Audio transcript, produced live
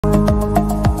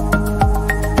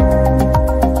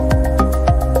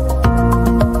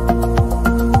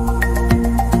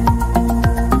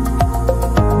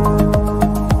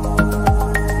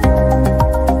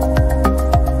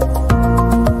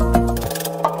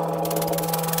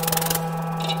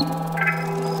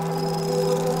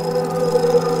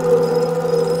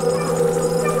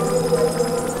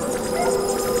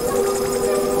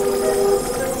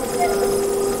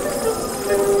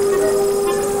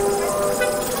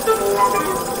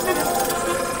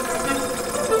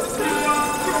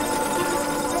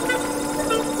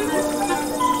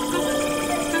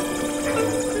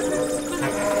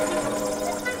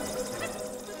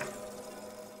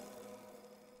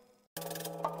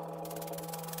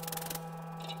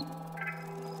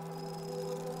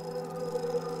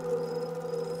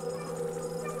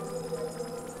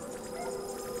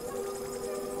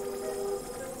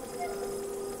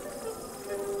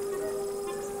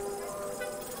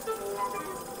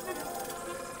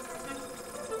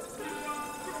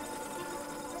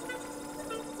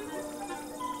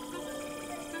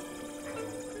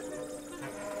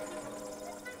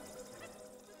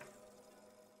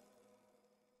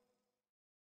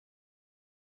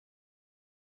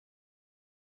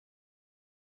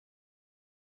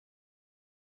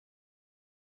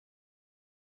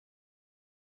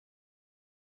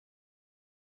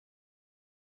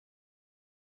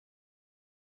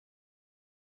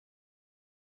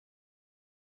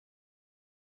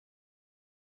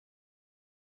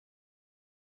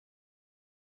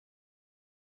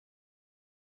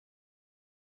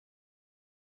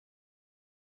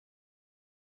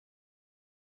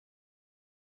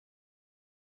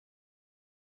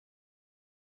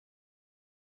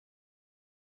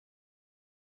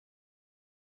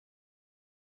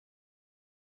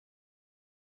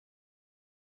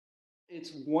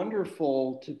It's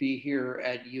wonderful to be here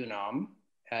at UNAM,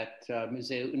 at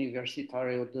Museo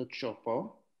Universitario del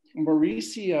Chopo.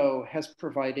 Mauricio has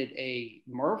provided a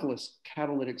marvelous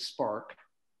catalytic spark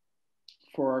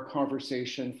for our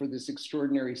conversation for this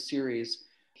extraordinary series.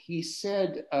 He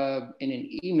said in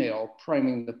an email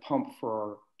priming the pump for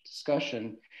our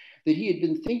discussion that he had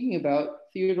been thinking about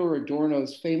Theodore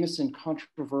Adorno's famous and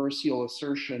controversial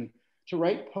assertion to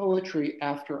write poetry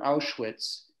after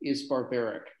Auschwitz is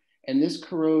barbaric. And this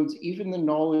corrodes even the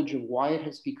knowledge of why it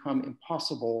has become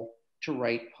impossible to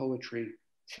write poetry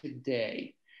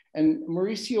today. And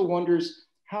Mauricio wonders,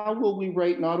 how will we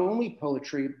write not only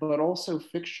poetry, but also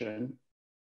fiction,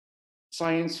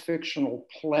 science fictional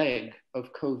plague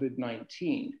of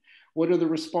COVID-19? What are the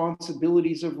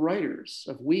responsibilities of writers,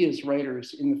 of we as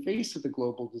writers, in the face of the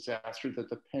global disaster that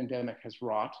the pandemic has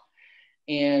wrought?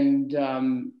 And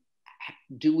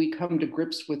do we come to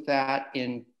grips with that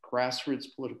in grassroots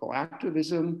political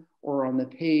activism or on the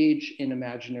page in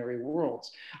imaginary worlds?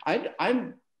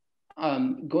 I'm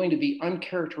going to be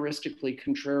uncharacteristically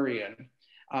contrarian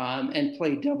and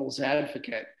play devil's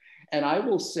advocate. And I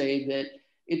will say that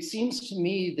it seems to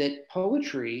me that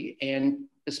poetry, and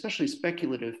especially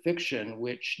speculative fiction,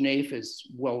 which Naeif is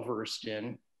well-versed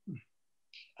in,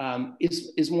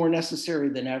 is more necessary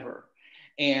than ever.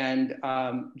 And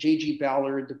J.G.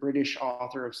 Ballard, the British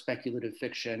author of speculative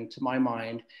fiction, to my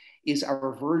mind, is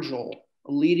our Virgil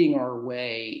leading our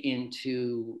way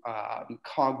into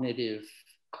cognitive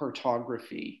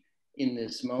cartography in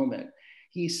this moment.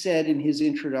 He said in his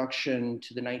introduction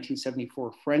to the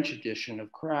 1974 French edition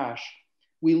of Crash,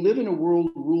 "We live in a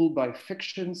world ruled by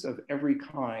fictions of every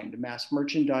kind, mass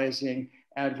merchandising,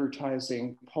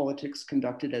 advertising, politics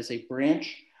conducted as a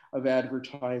branch of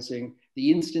advertising,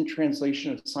 the instant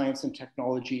translation of science and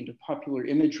technology into popular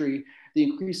imagery, the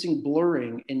increasing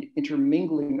blurring and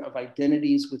intermingling of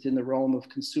identities within the realm of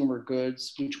consumer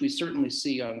goods, which we certainly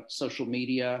see on social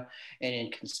media and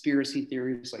in conspiracy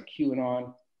theories like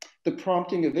QAnon, the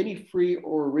prompting of any free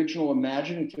or original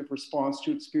imaginative response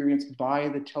to experience by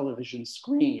the television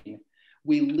screen.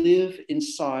 We live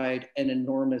inside an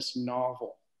enormous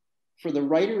novel. For the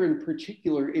writer in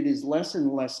particular, it is less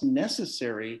and less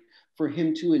necessary for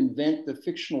him to invent the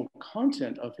fictional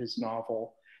content of his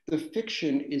novel. The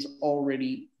fiction is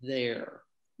already there.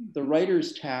 The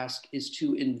writer's task is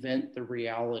to invent the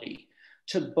reality.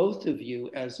 To both of you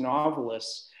as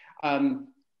novelists,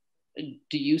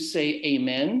 do you say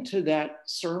amen to that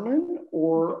sermon,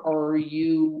 or are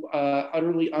you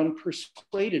utterly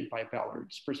unpersuaded by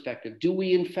Ballard's perspective? Do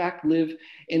we in fact live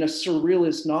in a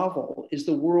surrealist novel? Is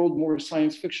the world more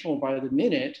science fictional by the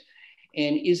minute?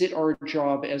 And is it our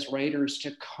job as writers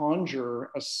to conjure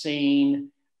a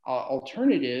sane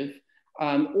alternative?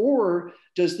 Or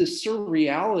does the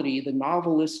surreality, the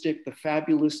novelistic, the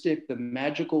fabulistic, the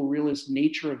magical realist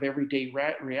nature of everyday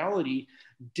reality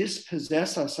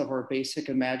dispossess us of our basic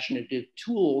imaginative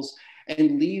tools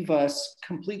and leave us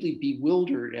completely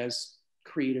bewildered as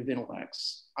creative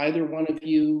intellects? Either one of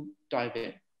you dive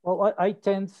in. Well, I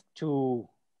tend to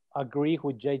agree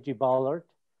with J.G. Ballard.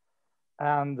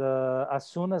 And as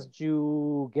soon as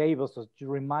you gave us, as you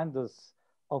remind us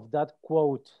of that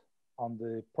quote on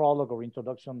the prologue or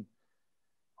introduction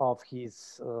of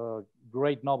his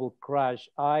great novel Crash,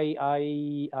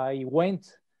 I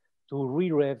went to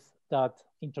reread that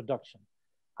introduction.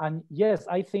 And yes,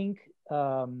 I think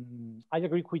I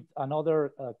agree with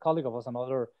another colleague of us,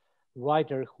 another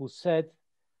writer, who said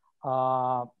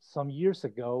some years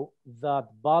ago that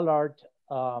Ballard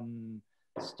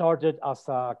started as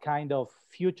a kind of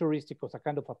futuristic, as a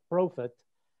kind of a prophet,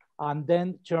 and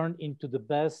then turned into the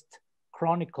best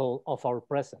chronicle of our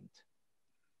present.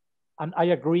 And I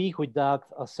agree with that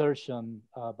assertion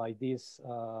by this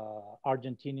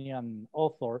Argentinian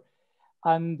author.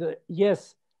 And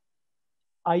yes,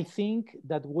 I think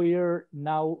that we're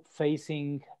now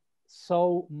facing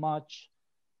so much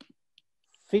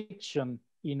fiction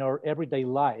in our everyday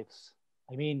lives.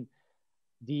 I mean,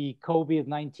 the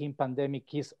COVID-19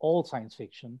 pandemic is all science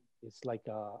fiction. It's like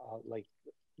a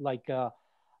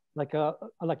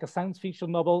science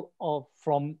fiction novel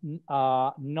from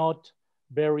not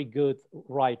very good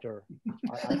writer,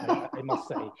 I must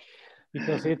say,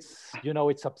 because it's, you know,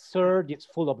 it's absurd, it's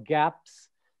full of gaps,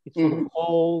 it's full of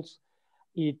holes,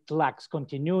 it lacks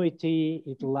continuity,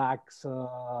 it lacks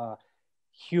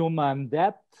human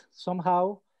depth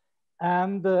somehow.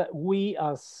 And we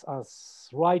as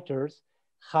writers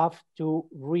have to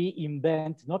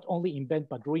reinvent, not only invent,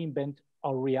 but reinvent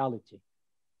our reality.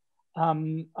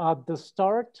 At the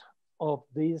start of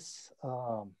this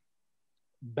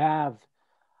bad,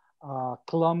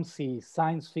 clumsy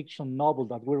science fiction novel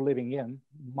that we're living in,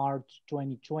 March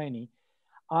 2020,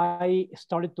 I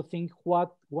started to think,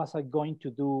 what was I going to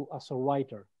do as a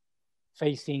writer,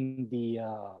 facing the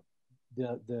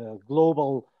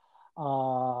global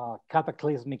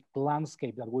cataclysmic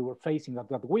landscape that we were facing,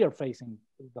 that we are facing,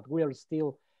 that we are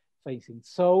still facing.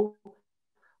 So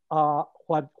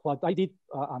what I did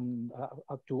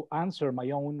to answer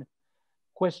my own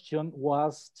question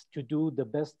was to do the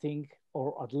best thing,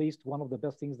 or at least one of the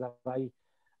best things that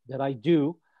I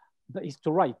do, is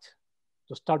to write,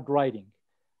 to start writing.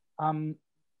 What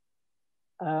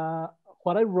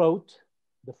I wrote,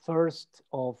 the first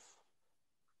of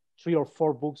 3 or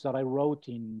 4 books that I wrote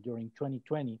during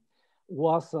 2020,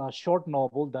 was a short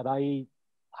novel that I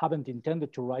haven't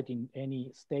intended to write in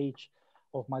any stage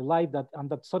of my life, and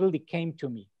that suddenly came to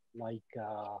me like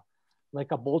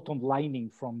a bolt on lightning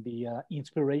from the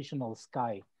inspirational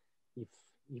sky, if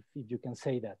you can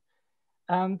say that.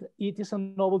 And it is a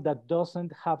novel that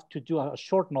doesn't have to do, a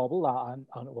short novel or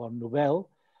novel,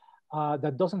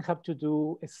 that doesn't have to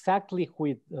do exactly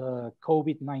with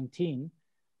COVID-19,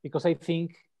 because I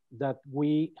think that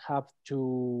we have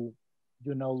to,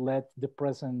 you know, let the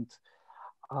present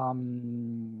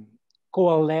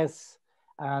coalesce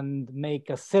and make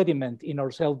a sediment in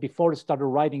ourselves before starting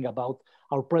writing about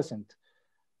our present.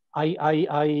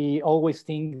 I always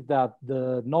think that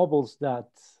the novels that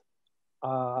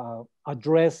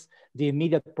address the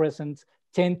immediate present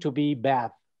tend to be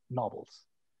bad novels,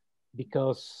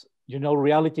 because, you know,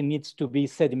 reality needs to be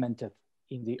sedimented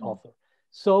in the author.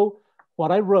 So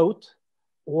what I wrote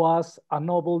was a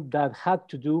novel that had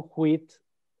to do with,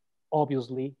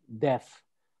 obviously, death,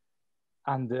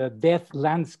 and the death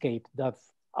landscape that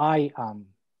I am,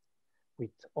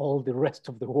 with all the rest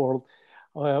of the world,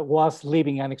 was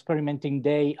living and experimenting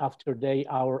day after day,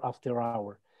 hour after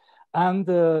hour. And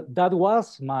that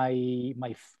was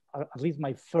at least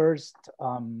my first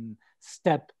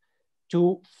step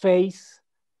to face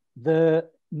the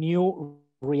new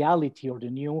reality, or the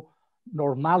new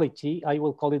normality. I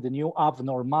will call it the new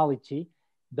abnormality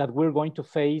that we're going to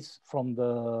face from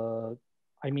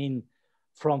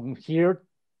here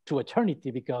to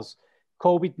eternity, because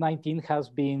COVID-19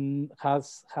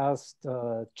 has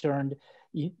turned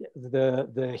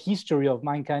the history of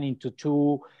mankind into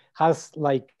two, has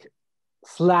like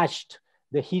slashed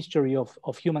the history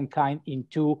of humankind in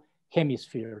 2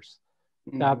 hemispheres.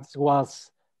 That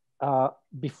was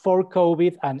before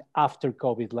COVID and after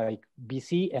COVID, like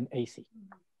BC and AC.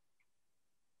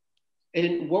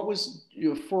 And what was,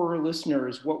 for our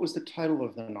listeners, what was the title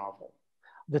of the novel?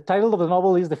 The title of the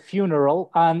novel is The Funeral,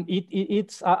 and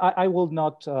I will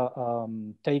not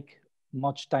take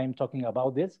much time talking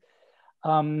about this,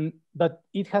 but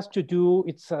it has to do,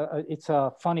 it's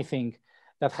a funny thing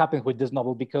that happened with this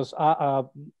novel, because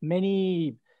about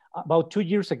 2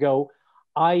 years ago,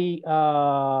 I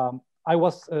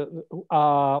was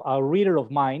a reader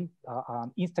of mine,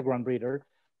 an Instagram reader,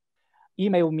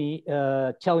 emailed me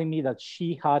telling me that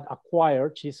she had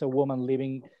acquired, she's a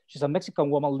Mexican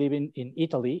woman living in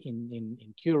Italy,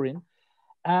 in Turin,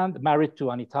 and married to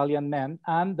an Italian man,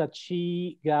 and that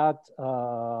she got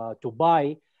to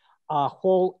buy a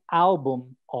whole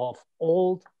album of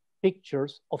old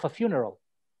pictures of a funeral.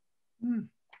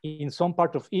 In some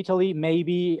part of Italy,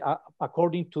 maybe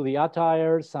according to the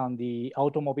attires and the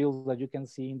automobiles that you can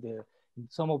see in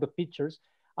some of the pictures,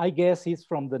 I guess it's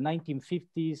from the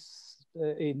 1950s,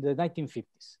 in the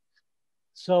 1950s.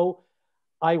 So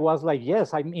I was like,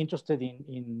 yes, I'm interested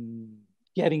in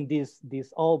getting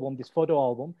this album, this photo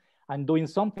album, and doing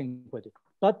something with it.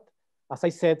 But as I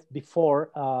said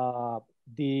before,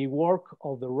 the work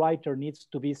of the writer needs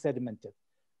to be sedimented.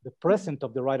 The present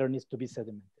of the writer needs to be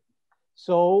sedimented.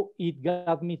 So it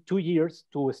got me 2 years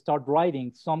to start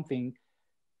writing something,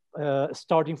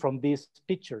 starting from these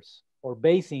pictures, or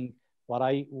basing what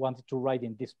I wanted to write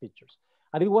in these pictures.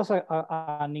 And it was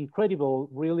an incredible,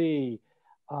 really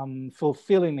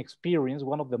fulfilling experience,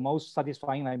 one of the most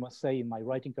satisfying, I must say, in my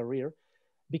writing career,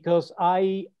 because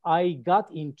I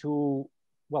got into,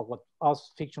 well, what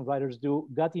us fiction writers do,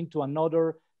 got into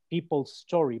another people's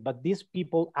story, but these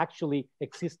people actually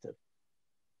existed.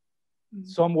 Mm-hmm.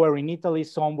 Some were in Italy,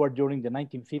 some were during the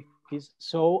 1950s.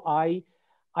 So I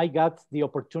got the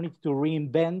opportunity to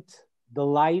reinvent the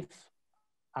life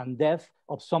and death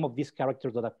of some of these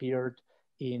characters that appeared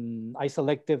in, I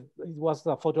selected, it was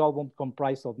a photo album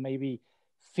comprised of maybe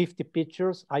 50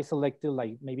 pictures. I selected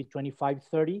like maybe 25,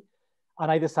 30,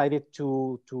 and I decided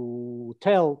to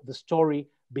tell the story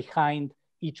behind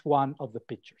each one of the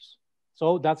pictures.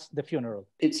 So that's The Funeral.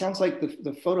 It sounds like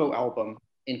the photo album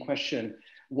in question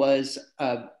was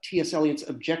T.S. Eliot's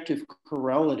objective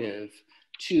correlative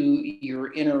to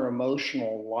your inner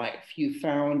emotional life. You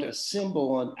found a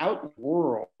symbol, an out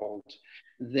world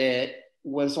that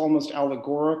was almost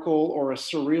allegorical or a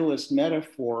surrealist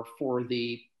metaphor for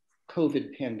the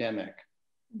COVID pandemic.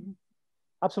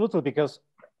 Absolutely, because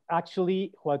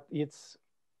actually what it's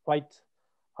quite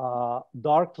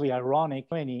darkly ironic,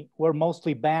 many were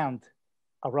mostly banned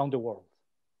around the world.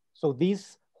 So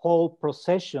this whole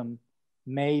procession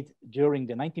made during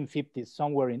the 1950s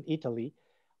somewhere in Italy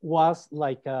was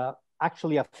like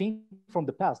actually a thing from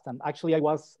the past. And actually I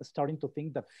was starting to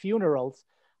think that funerals,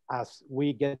 as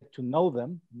we get to know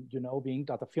them, you know, being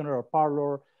at a funeral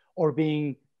parlor or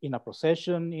being in a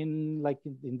procession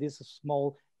in this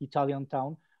small Italian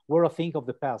town, were a thing of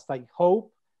the past. I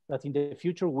hope that in the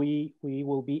future we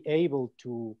will be able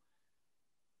to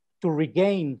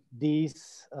regain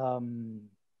this,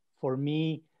 for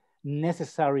me,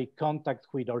 necessary contact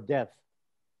with our death.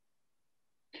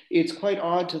 It's quite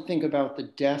odd to think about the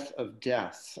death of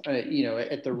death, you know,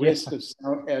 at the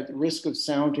risk of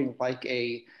sounding like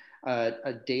a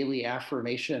daily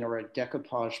affirmation or a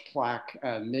decoupage plaque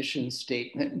mission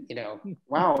statement. You know,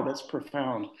 wow, that's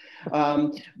profound.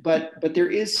 But there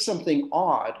is something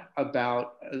odd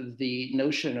about the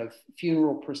notion of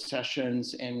funeral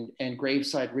processions and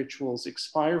graveside rituals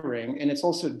expiring, and it's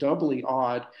also doubly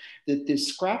odd that this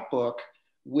scrapbook,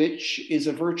 which is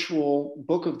a virtual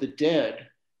book of the dead,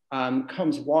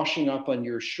 comes washing up on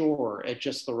your shore at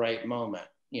just the right moment,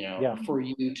 you know, for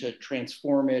you to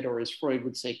transform it, or as Freud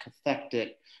would say, cathect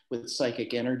it with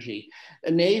psychic energy.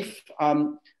 Naeif,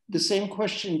 the same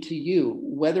question to you,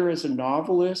 whether as a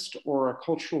novelist or a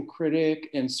cultural critic,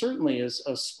 and certainly as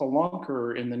a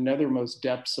spelunker in the nethermost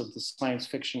depths of the science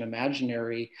fiction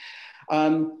imaginary,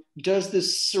 does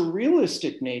this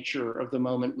surrealistic nature of the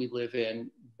moment we live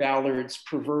in, Ballard's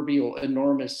proverbial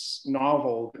enormous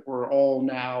novel that we're all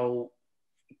now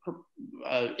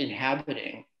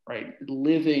inhabiting, right,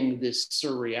 living this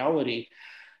surreality,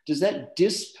 does that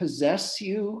dispossess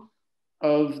you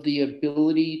of the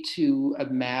ability to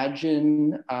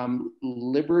imagine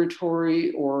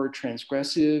liberatory or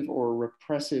transgressive or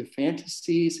repressive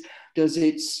fantasies? Does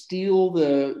it steal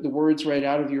the words right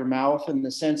out of your mouth, in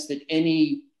the sense that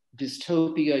any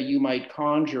dystopia you might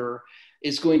conjure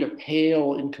is going to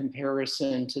pale in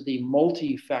comparison to the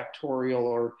multifactorial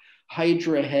or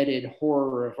hydra-headed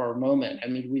horror of our moment? I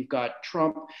mean, we've got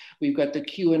Trump, we've got the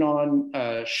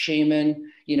QAnon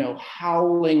shaman, you know,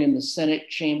 howling in the Senate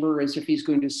chamber as if he's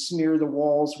going to smear the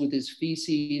walls with his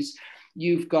feces.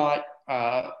 You've got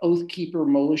Oath Keeper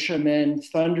militiamen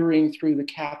thundering through the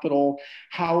Capitol,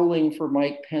 howling for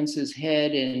Mike Pence's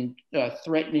head and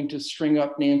threatening to string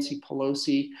up Nancy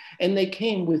Pelosi. And they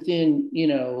came within, you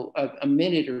know, a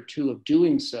minute or two of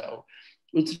doing so.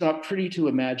 It's not pretty to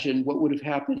imagine what would have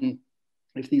happened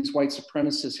if these white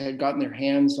supremacists had gotten their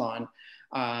hands on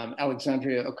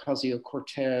Alexandria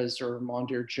Ocasio-Cortez or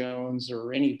Mondaire Jones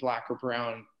or any black or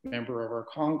brown member of our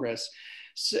Congress.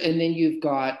 So, and then you've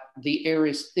got the air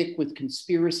is thick with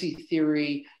conspiracy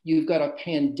theory. You've got a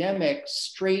pandemic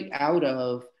straight out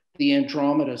of the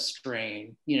Andromeda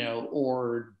strain, you know,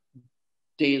 or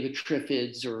Day of the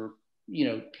Triffids, or, you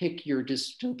know, pick your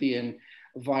dystopian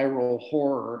viral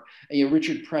horror. You know,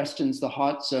 Richard Preston's The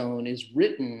Hot Zone is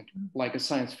written like a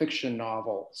science fiction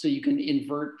novel. So you can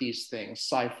invert these things,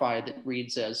 sci-fi that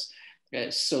reads as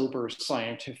sober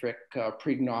scientific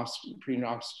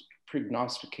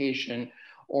prognostication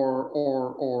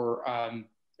or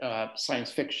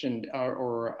science fiction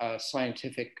or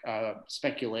scientific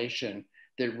speculation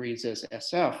that reads as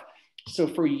SF. So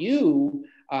for you,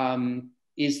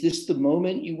 is this the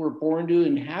moment you were born to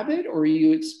inhabit, or are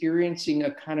you experiencing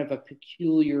a kind of a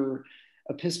peculiar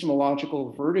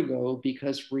epistemological vertigo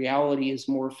because reality is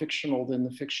more fictional than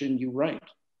the fiction you write?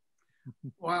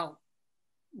 Wow.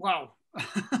 Wow.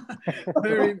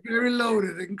 Very, very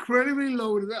loaded, incredibly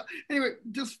loaded. Anyway,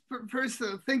 just first,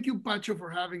 thank you, Pacho, for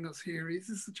having us here. This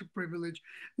is such a privilege.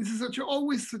 This is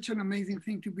always such an amazing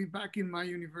thing to be back in my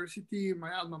university,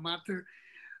 my alma mater.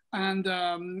 And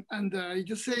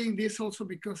just saying this also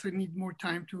because I need more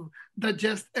time to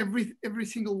digest every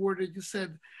single word that you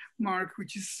said, Mark,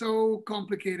 which is so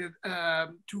complicated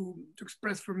to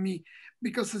express for me.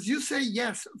 Because as you say,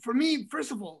 yes, for me,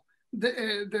 first of all,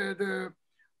 the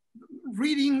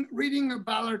reading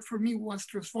Ballard for me was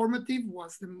transformative,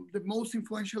 was the most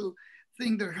influential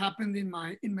thing that happened in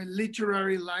my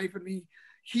literary life. I mean,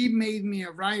 he made me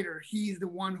a writer. He's the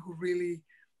one who really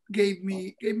gave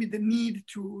me the need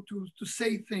to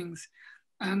say things,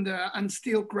 and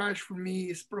Still Crash for me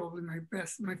is probably my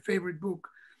favorite book.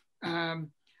 And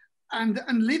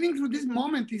living through this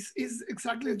moment is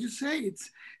exactly as you say.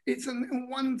 It's on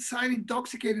one side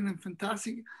intoxicating and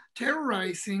fantastic,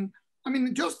 terrorizing. I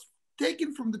mean, just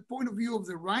taken from the point of view of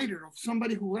the writer, of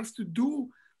somebody who has to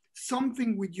do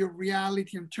something with your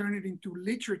reality and turn it into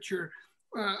literature,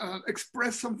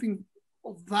 express something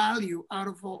of value out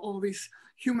of all this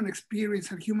human experience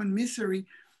and human misery.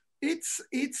 It's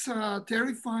a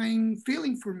terrifying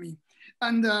feeling for me.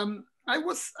 And I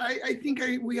think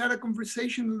we had a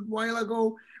conversation a while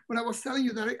ago when I was telling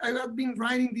you that I have been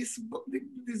writing this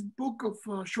book of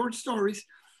short stories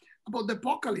about the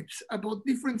apocalypse, about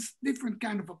different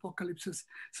kind of apocalypses.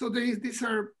 So these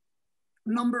are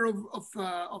a number of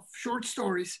short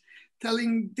stories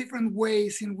telling different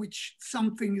ways in which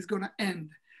something is going to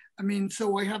end. I mean,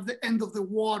 so I have the end of the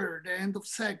water, the end of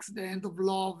sex, the end of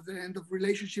love, the end of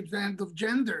relationships, the end of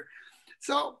gender.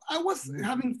 So I was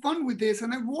having fun with this,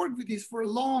 and I worked with this for a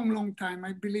long, long time.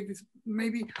 I believe it's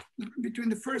maybe between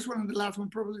the first one and the last one,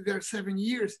 probably there are 7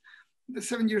 years, the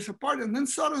 7 years apart. And then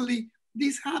suddenly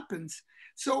this happens.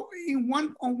 So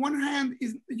on one hand,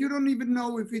 you don't even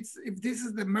know if this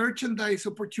is the merchandise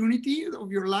opportunity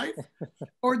of your life,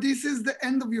 or this is the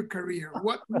end of your career.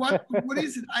 What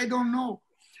is it? I don't know.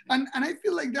 And I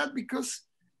feel like that because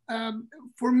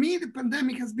for me, the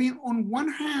pandemic has been on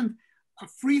one hand, a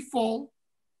free fall,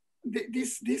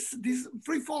 this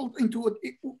free fall into a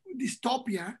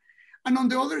dystopia. And on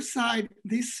the other side,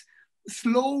 this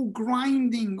slow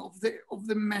grinding of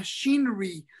the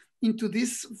machinery into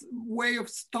this way of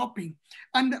stopping.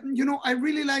 And I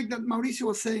really like that Mauricio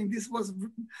was saying this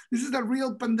is a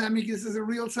real pandemic. This is a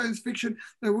real science fiction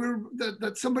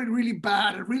that somebody a really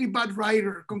bad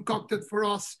writer concocted for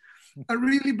us, a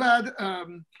really bad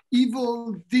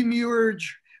evil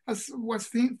demiurge was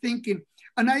thinking.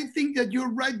 And I think that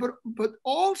you're right, but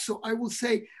also I will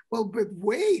say, well, but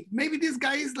wait, maybe this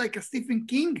guy is like a Stephen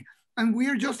King, and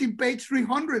we're just in page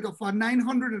 300 of a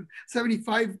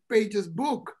 975 pages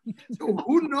book. So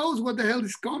who knows what the hell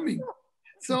is coming?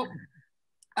 So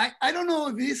I don't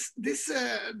know if this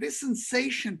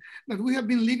sensation that we have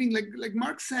been living, like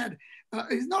Mark said,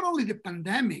 is not only the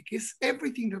pandemic, it's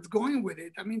everything that's going with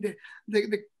it. I mean,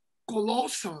 the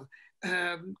colossal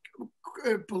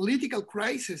political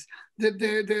crisis,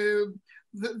 the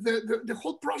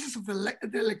whole process of the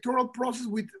electoral process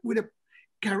with a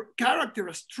character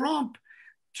as Trump,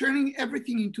 turning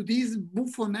everything into this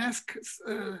buffonesque,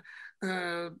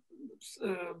 I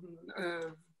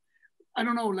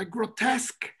don't know, like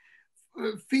grotesque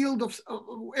field of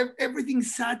everything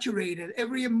saturated,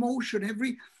 every emotion,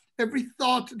 every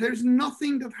thought. There's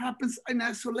nothing that happens in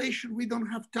isolation. We don't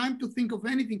have time to think of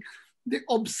anything. The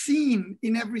obscene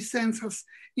in every sense has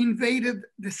invaded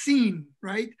the scene,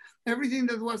 right? Everything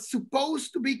that was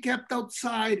supposed to be kept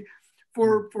outside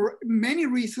for many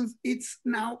reasons, it's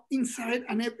now inside,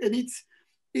 and it's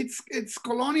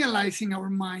colonializing our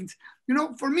minds.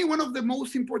 For me, one of the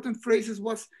most important phrases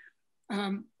was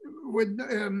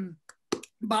when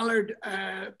Ballard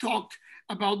talked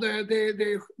about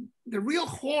the real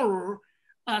horror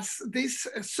as this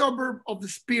suburb of the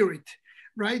spirit,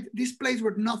 right? This place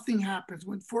where nothing happens,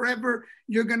 when forever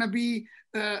you're gonna be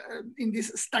in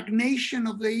this stagnation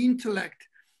of the intellect.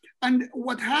 And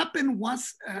what happened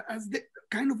was as the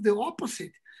kind of the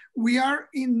opposite. We are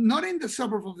not in the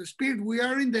suburb of the spirit, we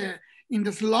are in the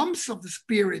slums of the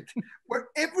spirit, where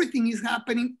everything is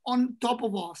happening on top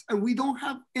of us, and we don't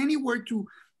have anywhere to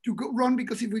to go run,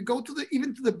 because if we go to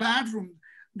even to the bathroom,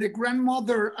 the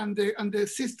grandmother and the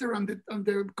sister and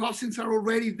the cousins are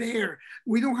already there.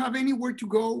 We don't have anywhere to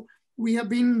go. We have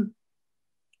been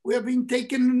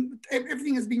taken.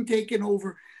 Everything has been taken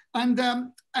over. And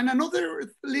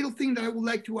another little thing that I would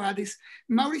like to add is,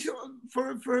 Mauricio,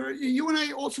 for you and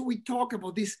I also, we talk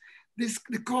about the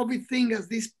COVID thing as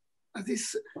this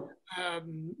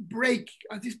break,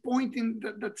 at this point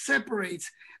that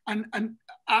separates, and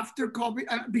after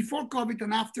COVID, before COVID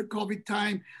and after COVID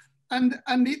time,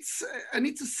 and it's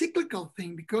a cyclical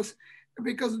thing, because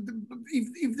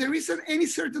if there is any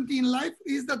certainty in life,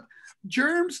 is that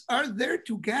germs are there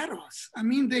to get us. I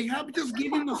mean, they have just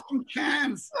given us some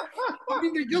chance. I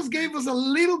mean, they just gave us a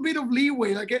little bit of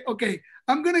leeway. Like, okay,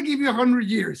 I'm gonna give you 100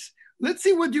 years. Let's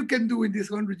see what you can do in these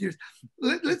 100 years.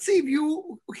 Let's see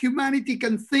if humanity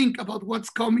can think about what's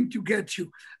coming to get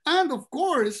you. And of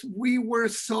course, we were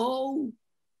so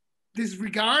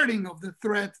disregarding of the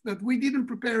threat that we didn't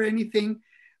prepare anything,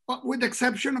 with the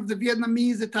exception of the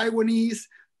Vietnamese, the Taiwanese,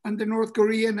 and the North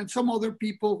Korean, and some other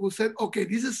people who said, okay,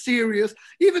 this is serious.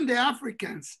 Even the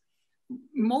Africans,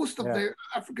 most of the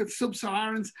African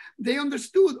sub-Saharans, they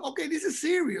understood, okay, this is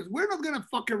serious. We're not gonna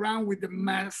fuck around with the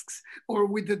masks or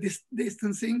with the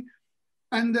distancing.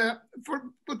 And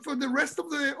but for the rest of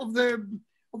the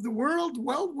world,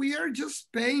 well, we are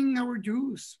just paying our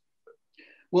dues.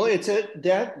 Well,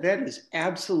 that is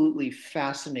absolutely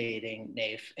fascinating,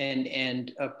 Naeif,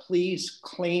 and please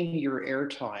claim your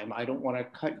airtime. I don't want to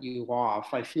cut you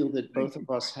off. I feel that both of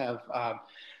us have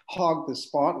hogged the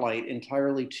spotlight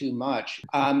entirely too much,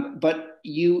 but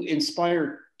you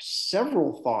inspired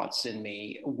several thoughts in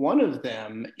me. One of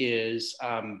them is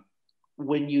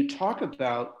when you talk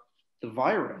about the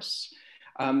virus,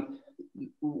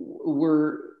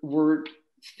 we're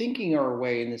thinking our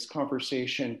way in this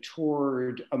conversation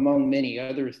toward, among many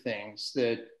other things,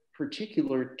 the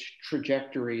particular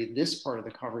trajectory this part of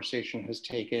the conversation has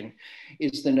taken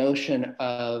is the notion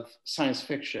of science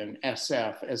fiction,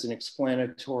 SF, as an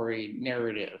explanatory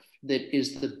narrative that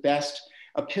is the best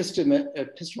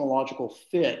epistemological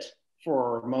fit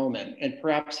for our moment, and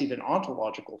perhaps even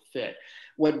ontological fit.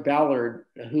 What Ballard,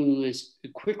 who is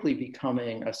quickly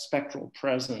becoming a spectral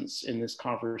presence in this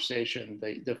conversation,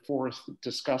 the fourth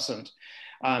discussant,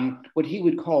 what he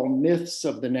would call myths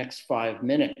of the next 5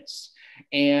 minutes.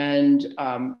 And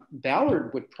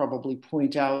Ballard would probably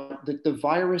point out that the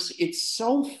virus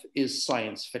itself is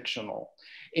science fictional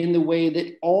in the way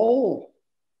that all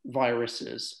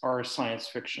viruses are science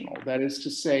fictional. That is to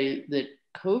say that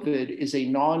COVID is a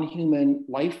non-human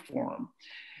life form,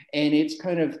 and it's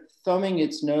kind of thumbing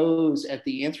its nose at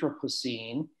the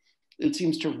Anthropocene. It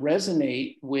seems to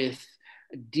resonate with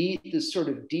this sort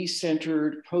of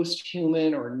decentered,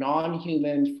 post-human or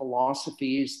non-human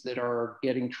philosophies that are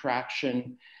getting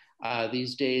traction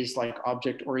these days, like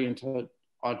object-oriented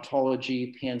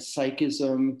ontology,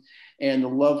 panpsychism, and the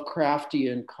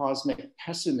Lovecraftian cosmic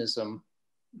pessimism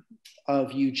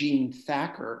of Eugene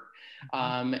Thacker.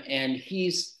 And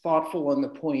he's thoughtful on the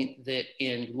point that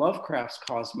in Lovecraft's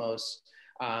cosmos,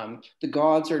 the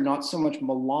gods are not so much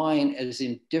malign as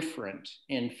indifferent.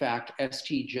 In fact,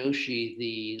 S.T. Joshi,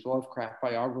 the Lovecraft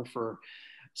biographer,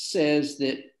 says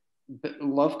that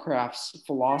Lovecraft's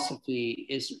philosophy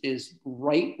is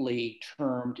rightly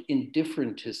termed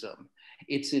indifferentism.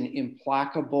 It's an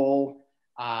implacable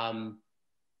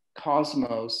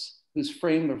cosmos whose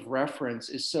frame of reference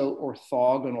is so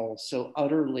orthogonal, so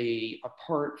utterly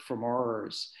apart from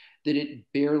ours, that it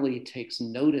barely takes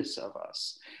notice of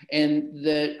us. And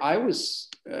that I was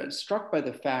struck by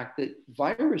the fact that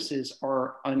viruses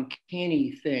are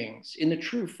uncanny things in the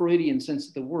true Freudian sense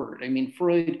of the word. I mean,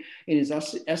 Freud, in his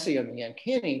essay on the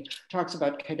uncanny, talks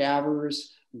about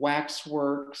cadavers,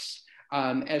 waxworks,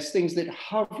 as things that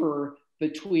hover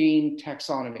between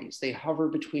taxonomies. They hover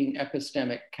between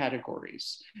epistemic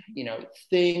categories, you know,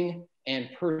 thing and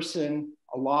person,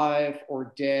 alive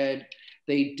or dead.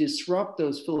 They disrupt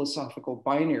those philosophical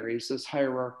binaries, those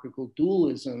hierarchical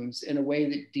dualisms, in a way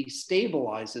that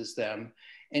destabilizes them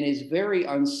and is very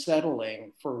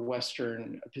unsettling for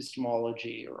Western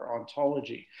epistemology or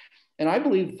ontology. And I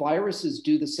believe viruses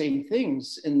do the same thing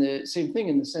in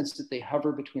the sense that they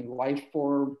hover between life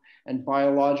form and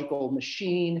biological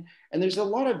machine. And there's a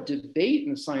lot of debate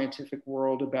in the scientific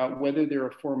world about whether they're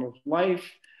a form of life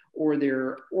or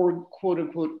they're quote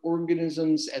unquote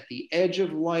organisms at the edge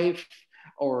of life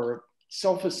or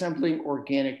self-assembling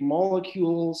organic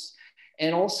molecules.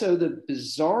 And also the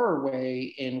bizarre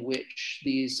way in which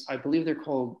these, I believe they're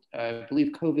called, I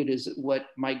believe COVID is what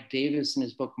Mike Davis in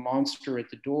his book, Monster at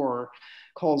the Door,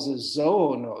 calls a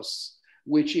zoonose,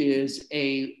 which is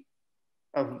a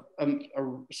a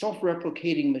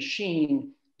self-replicating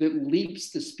machine that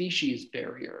leaps the species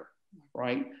barrier,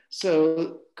 right?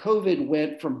 So COVID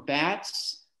went from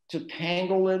bats to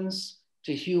pangolins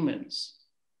to humans.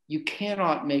 You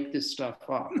cannot make this stuff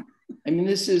up. I mean,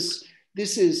 this is,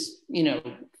 you know,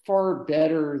 far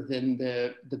better than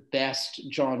the best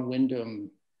John Wyndham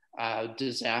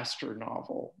disaster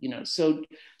novel, you know. So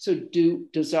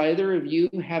does either of you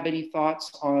have any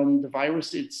thoughts on the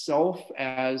virus itself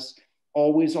as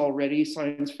always already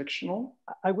science fictional?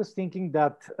 I was thinking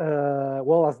that,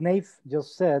 well, as Naeif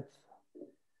just said,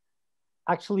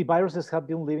 actually viruses have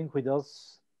been living with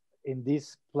us in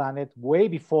this planet way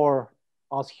before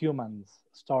us humans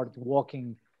started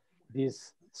walking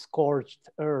this scorched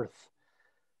earth.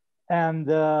 And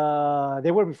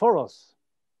they were before us.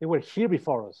 They were here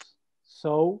before us.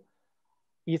 So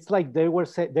it's like they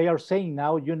are saying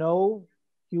now, you know,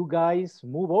 you guys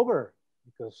move over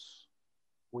because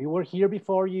we were here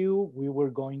before you. We were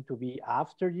going to be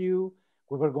after you.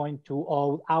 We were going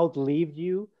to outlive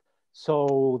you.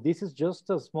 So this is just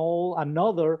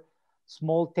another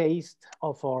small taste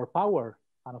of our power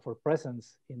and of our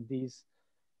presence in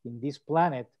this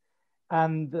planet.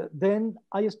 And then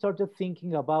I started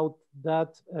thinking about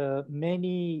that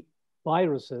many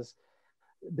viruses.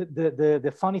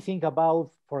 The funny thing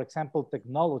about, for example,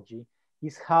 technology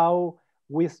is how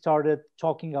we started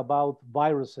talking about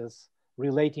viruses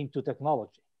relating to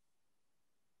technology,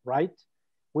 right?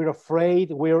 We're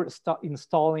afraid, we're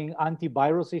installing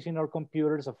antiviruses in our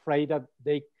computers, afraid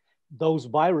that those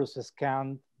viruses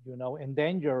can, you know,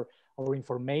 endanger our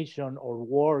information or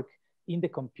work in the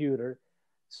computer.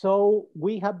 So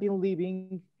we have been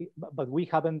living, but we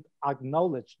haven't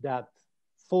acknowledged that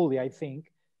fully, I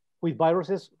think, with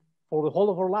viruses for the whole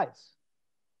of our lives,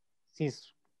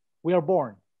 since we are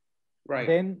born. Right.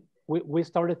 Then we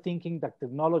started thinking that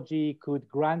technology could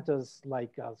grant us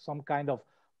like some kind of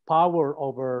power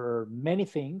over many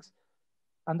things.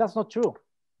 And that's not true.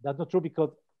 That's not true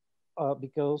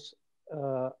because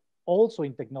also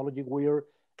in technology, we're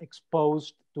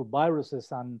exposed to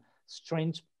viruses and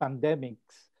strange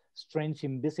pandemics, strange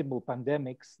invisible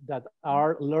pandemics that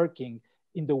are lurking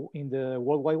in the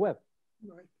World Wide Web.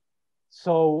 Right.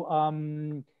 So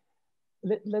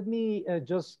let me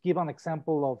just give an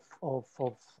example of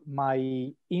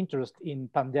my interest in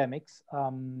pandemics.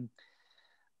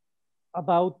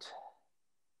 About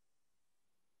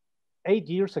 8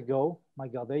 years ago, my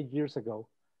God, 8 years ago,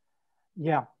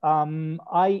 yeah,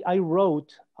 I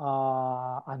wrote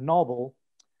a novel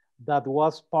that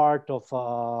was part of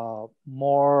a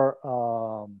more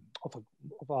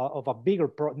of a bigger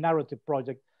narrative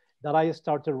project that I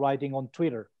started writing on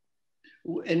Twitter.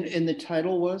 And the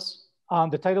title was?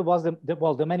 The title was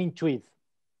the Man in Tweed.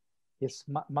 It's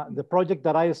the project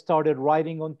that I started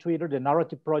writing on Twitter. The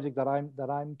narrative project that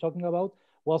I'm talking about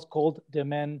was called the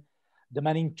Man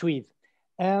in Tweed.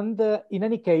 And in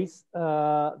any case,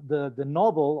 the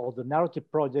novel or the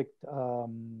narrative project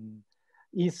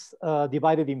is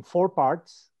divided in 4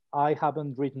 parts. I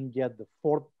haven't written yet the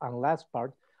 4th and last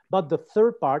part, but the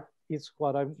 3rd part is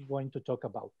what I'm going to talk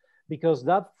about, because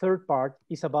that 3rd part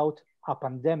is about a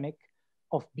pandemic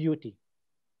of beauty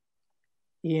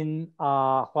in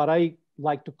what I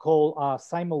like to call a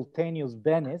simultaneous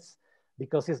Venice,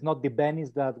 because it's not the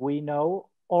Venice that we know,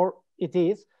 or it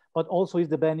is, but also is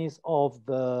the Venice of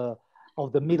the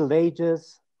Middle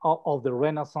Ages, of the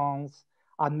Renaissance,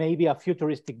 and maybe a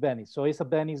futuristic Venice. So it's a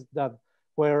Venice that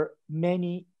where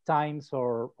many times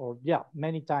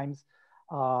many times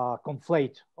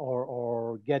conflate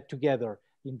or get together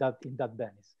in that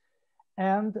Venice.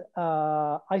 And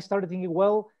I started thinking,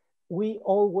 well, we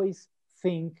always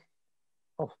think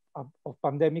of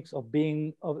pandemics of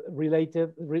being relate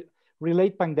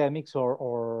pandemics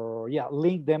or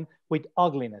link them with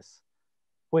ugliness,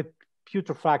 with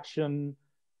putrefaction,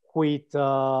 with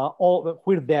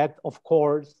death, of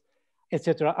course,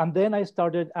 etc. And then I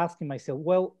started asking myself,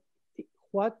 well,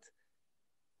 what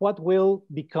will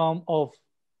become of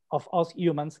us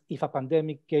humans if a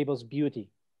pandemic gave us beauty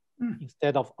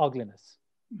instead of ugliness?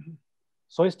 Mm-hmm.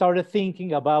 So I started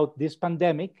thinking about this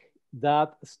pandemic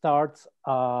that starts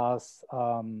as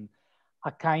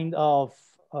a kind of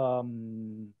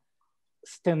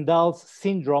Stendhal's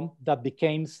syndrome that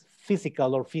becomes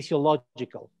physical or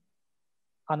physiological,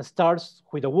 and starts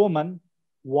with a woman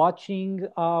watching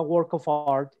a work of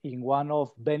art in one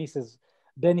of Venice's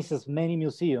many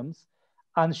museums,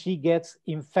 and she gets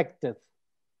infected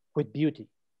with beauty.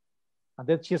 And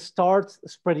then she starts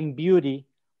spreading beauty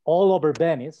all over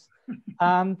Venice,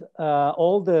 and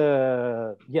all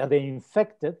the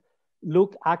infected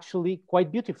look actually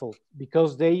quite beautiful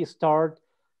because they start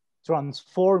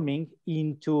transforming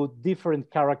into different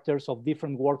characters of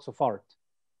different works of art.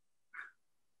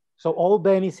 So all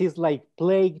Venice is like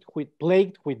plagued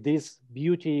with this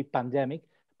beauty pandemic,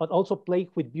 but also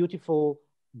plagued with beautiful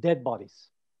dead bodies.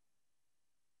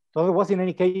 So it was, in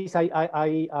any case,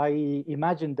 I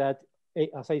imagined that,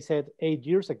 as I said, 8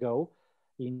 years ago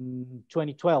in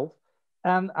 2012.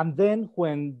 And then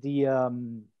when the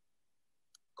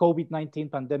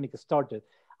COVID-19 pandemic started,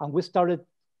 and we started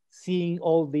seeing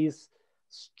all these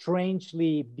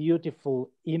strangely beautiful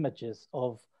images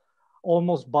of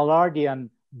almost Ballardian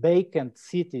vacant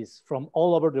cities from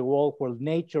all over the world, where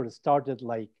nature started,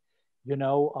 like, you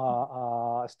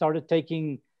know, started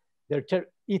taking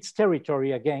its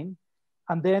territory again.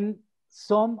 And then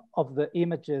some of the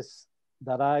images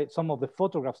some of the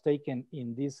photographs taken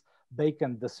in this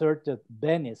vacant, deserted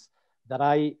Venice that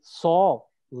I saw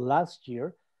last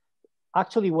year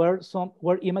actually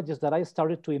were images that I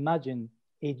started to imagine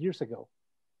 8 years ago.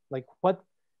 Like, what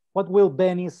will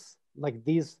Venice, like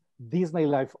this Disney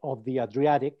life of the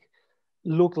Adriatic,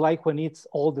 look like when it's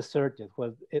all deserted,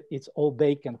 when it's all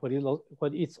vacant, when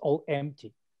it's all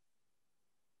empty?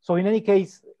 So in any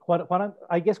case,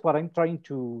 I guess what I'm trying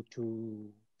to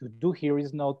do here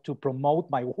is not to promote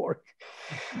my work,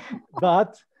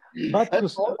 but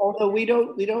although we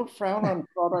don't frown on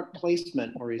product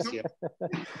placement, Mauricio.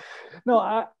 No,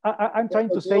 I'm trying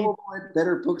to say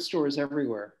better bookstores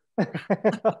everywhere.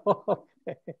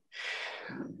 Okay.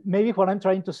 Maybe what I'm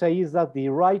trying to say is that the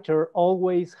writer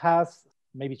always has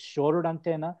maybe shorter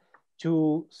antenna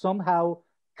to somehow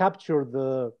capture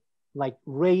the like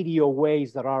radio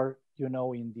waves that are, you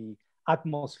know, in the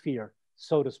atmosphere,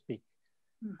 so to speak.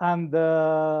 And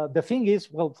the thing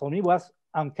is, well, for me it was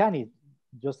uncanny,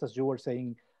 just as you were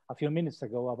saying a few minutes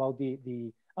ago about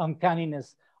the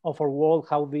uncanniness of our world,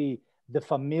 how the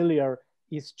familiar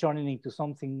is turning into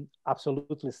something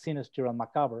absolutely sinister and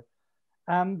macabre.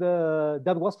 And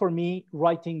that was for me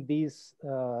writing this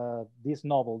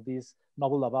novel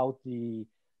about the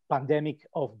pandemic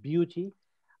of beauty,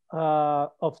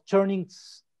 of turning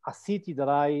a city that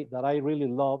I really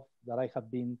love, that I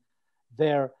have been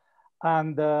there,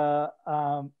 and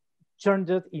turned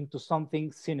it into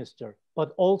something sinister,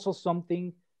 but also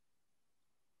something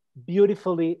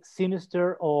beautifully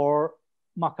sinister or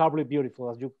macabrely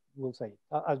beautiful, as you will say,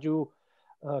 as you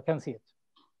can see it.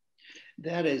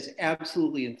 That is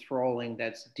absolutely enthralling.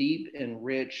 That's deep and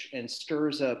rich and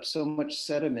stirs up so much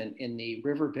sediment in the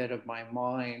riverbed of my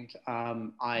mind.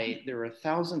 There are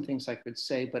 1,000 things I could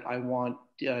say, but I want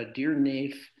dear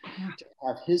Naeif to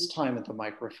have his time at the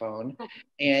microphone.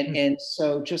 And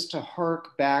so just to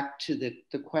hark back to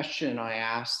the question I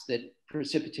asked that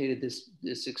precipitated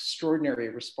this extraordinary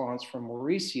response from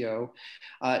Mauricio,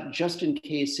 just in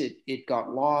case it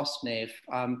got lost, Naeif,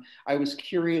 I was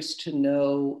curious to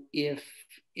know if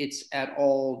it's at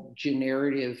all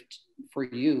generative for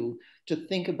you to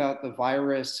think about the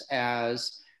virus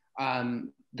as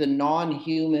the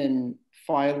non-human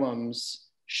phylum's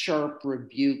sharp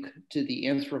rebuke to the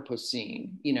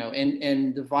Anthropocene, you know,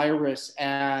 and the virus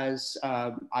as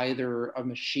either a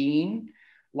machine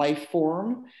life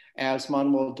form, as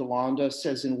Manuel de Landa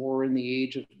says in War in the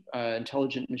Age of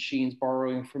Intelligent Machines,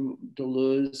 borrowing from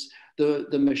Deleuze, the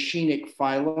machinic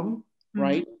phylum,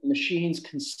 right? Machines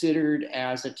considered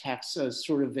as a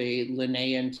sort of a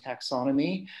Linnaean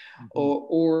taxonomy,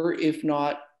 or if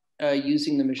not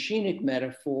using the machinic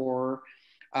metaphor,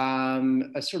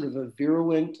 a sort of a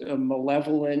virulent,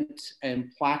 malevolent,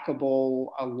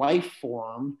 implacable life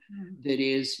form that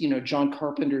is, you know, John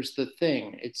Carpenter's The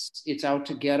Thing. It's out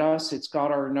to get us. It's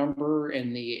got our number,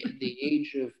 and the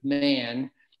age of man,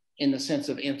 in the sense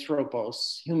of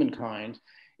anthropos, humankind,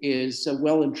 is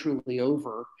well and truly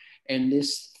over. And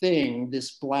this thing,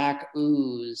 this black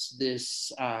ooze,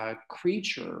 this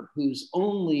creature whose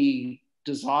only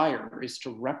desire is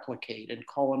to replicate and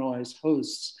colonize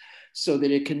hosts so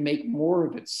that it can make more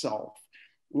of itself,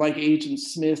 like Agent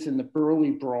Smith in the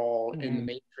Burly Brawl in the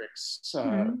Matrix,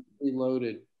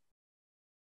 Reloaded.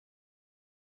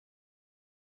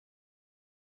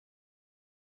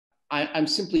 I'm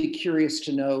simply curious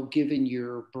to know, given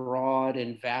your broad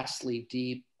and vastly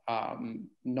deep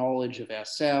knowledge of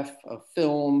SF, of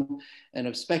film, and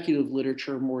of speculative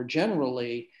literature more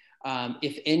generally,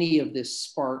 if any of this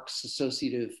sparks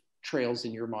associative trails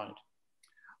in your mind.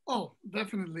 Oh,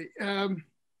 definitely. You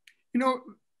know,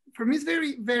 for me, it's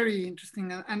very, very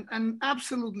interesting, and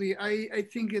absolutely, I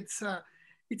think it's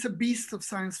a beast of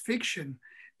science fiction.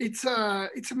 It's a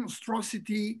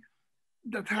monstrosity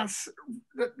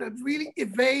that really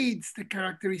evades the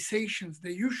characterizations,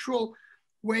 the usual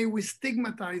way we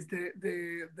stigmatize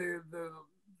the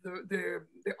the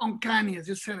uncanny, as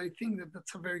you said. I think that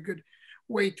that's a very good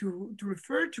way to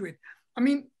refer to it. I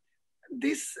mean,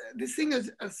 this thing,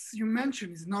 as you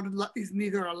mentioned, is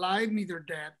neither alive neither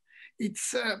dead.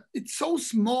 It's so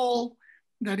small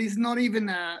that it's not even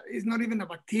a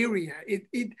bacteria.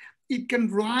 It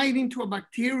can ride into a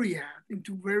bacteria,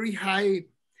 into very high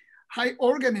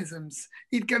organisms.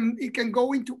 It can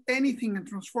go into anything and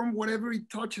transform whatever it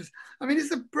touches. I mean,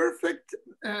 it's a perfect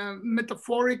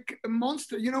metaphoric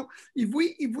monster. You know, if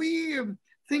we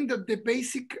think that the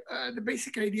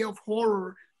basic idea of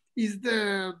horror is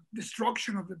the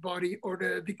destruction of the body, or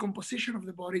the decomposition of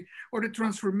the body, or the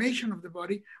transformation of the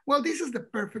body, well, this is the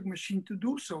perfect machine to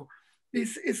do so.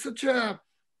 This is such a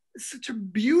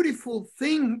beautiful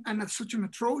thing, and such an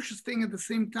atrocious thing at the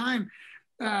same time.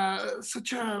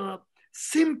 Such a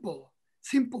simple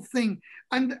thing,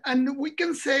 and we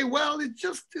can say, well, it's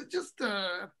just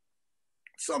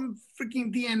some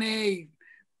freaking DNA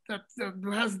that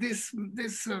has this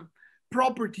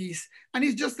properties, and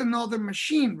it's just another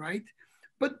machine, right?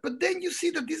 But then you see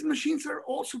that these machines are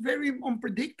also very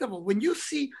unpredictable. When you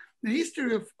see the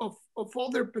history of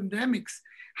other pandemics,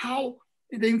 how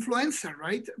the influenza,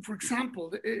 right? For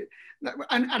example,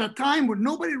 and at a time where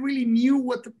nobody really knew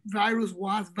what the virus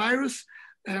was. Virus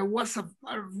was a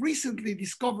recently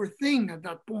discovered thing at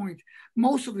that point.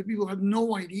 Most of the people had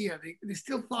no idea. They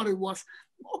still thought it was,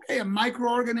 okay, a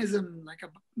microorganism like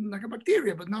a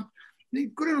bacteria, but not. They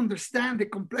couldn't understand the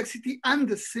complexity and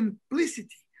the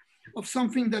simplicity of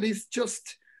something that is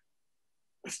just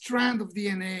a strand of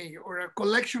DNA, or a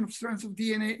collection of strands of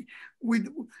DNA,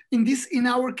 in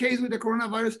our case with the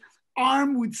coronavirus,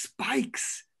 armed with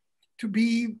spikes to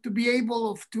be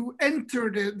able to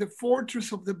enter the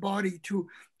fortress of the body, to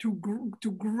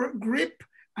grip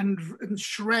and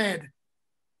shred.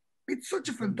 It's such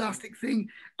a fantastic thing,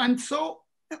 and so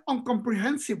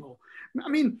incomprehensible. I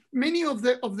mean, many of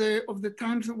the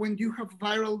times when you have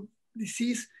viral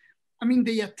disease, I mean,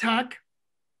 they attack,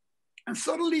 and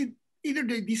suddenly either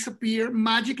they disappear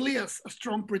magically, as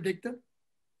Trump predicted,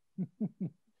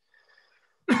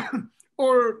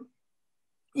 or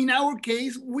in our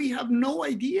case, we have no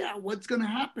idea what's going to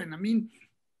happen. I mean,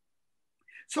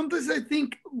 sometimes I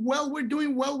think, well, we're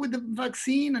doing well with the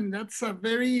vaccine, and that's a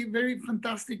very, very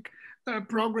fantastic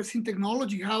progress in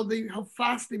technology, how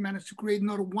fast they managed to create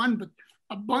not one, but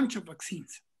a bunch of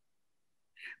vaccines,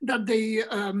 that they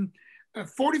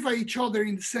fortify each other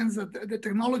in the sense that the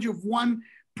technology of one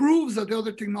proves that the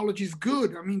other technology is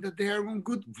good. I mean, that they are on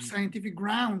good scientific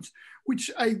grounds,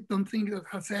 which I don't think that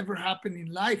has ever happened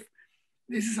in life.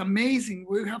 This is amazing.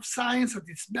 We have science at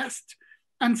its best,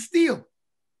 and still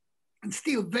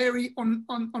very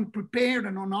unprepared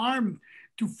and unarmed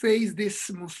to face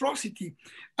this monstrosity.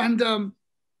 And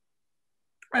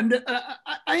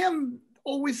I am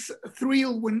always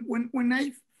thrilled when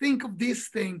I think of this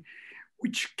thing,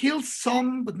 which kills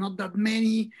some, but not that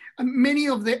many. And many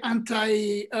of the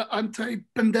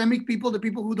anti-pandemic people, the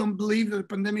people who don't believe that the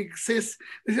pandemic exists,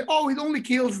 they say, oh, it only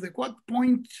kills the what,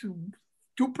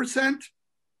 0.2%,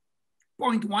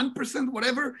 0.1%,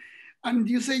 whatever. And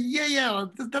you say, yeah,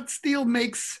 that still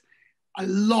makes a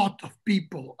lot of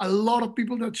people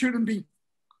that shouldn't be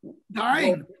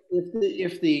dying. Well,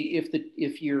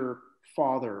 if your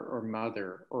father or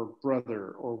mother or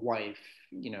brother or wife,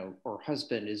 or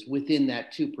husband is within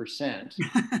that 2%,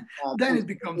 then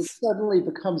it suddenly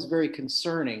becomes very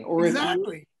concerning. Or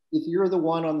exactly. if you're the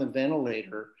one on the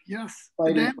ventilator, yes,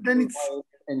 then it's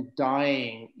and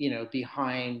dying,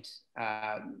 behind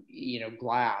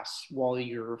glass while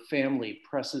your family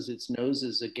presses its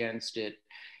noses against it,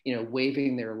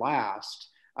 waving their last,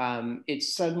 it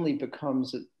suddenly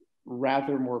becomes a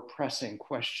rather more pressing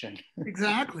question.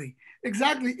 Exactly.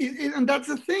 And that's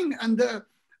the thing. And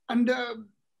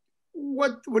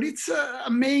what it's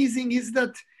amazing is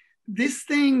that this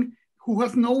thing, who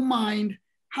has no mind,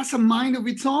 has a mind of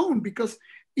its own, because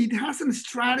it has a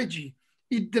strategy.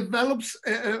 It develops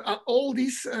all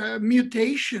these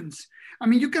mutations. I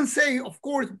mean, you can say, of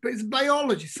course, it's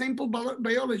biology, simple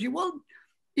biology. Well,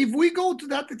 if we go to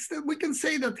that extent, we can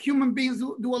say that human beings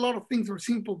do a lot of things for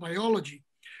simple biology.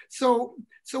 So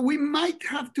we might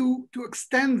have to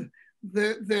extend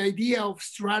the idea of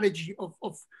strategy,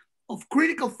 of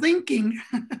critical thinking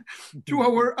to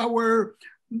our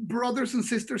brothers and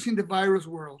sisters in the virus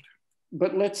world.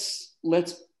 But let's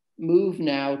move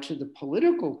now to the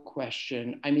political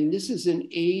question. I mean, this is an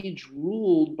age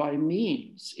ruled by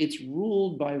memes. It's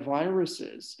ruled by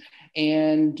viruses.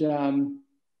 And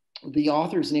the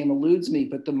author's name eludes me,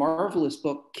 but the marvelous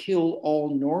book, Kill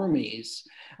All Normies,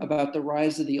 about the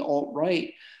rise of the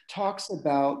alt-right, talks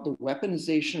about the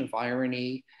weaponization of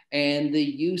irony and the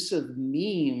use of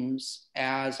memes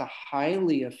as a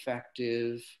highly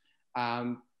effective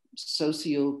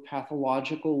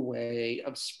sociopathological way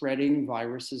of spreading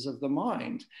viruses of the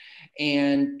mind.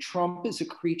 And Trump is a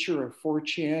creature of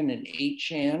 4chan and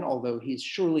 8chan, although he's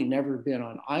surely never been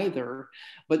on either,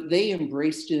 but they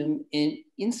embraced him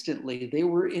instantly. They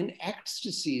were in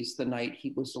ecstasies the night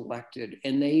he was elected,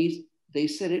 and they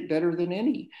said it better than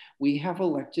any. We have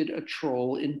elected a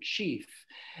troll in chief.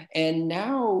 And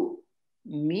now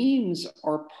memes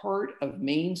are part of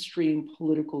mainstream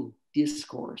political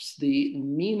discourse, the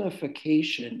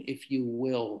memification, if you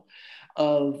will,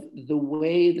 of the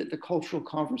way that the cultural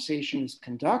conversation is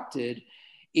conducted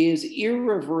is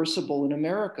irreversible in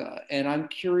America. And I'm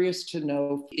curious to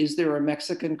know, is there a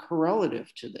Mexican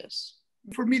correlative to this?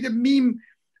 For me, the meme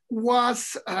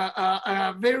was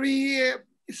a very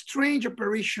strange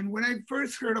apparition. When I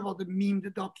first heard about the meme, the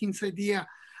Dawkins idea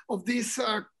of this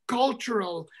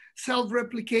cultural,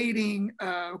 self-replicating,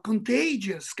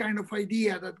 contagious kind of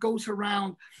idea that goes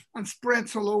around and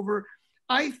spreads all over,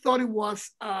 I thought it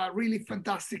was a really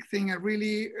fantastic thing, a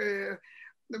really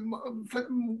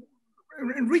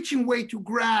enriching way to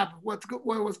grab what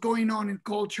was going on in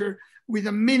culture with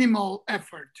a minimal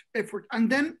effort. And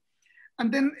then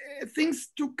things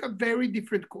took a very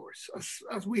different course,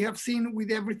 as we have seen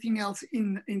with everything else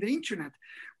in the internet.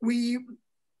 We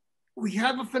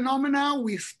have a phenomena,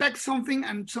 we expect something,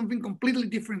 and something completely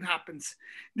different happens.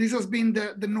 This has been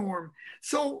the norm.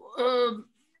 So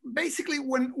basically,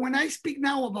 when I speak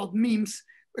now about memes,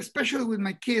 especially with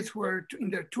my kids who are in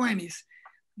their 20s,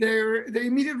 their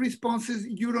immediate response is,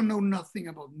 you don't know nothing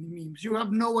about memes. You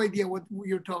have no idea what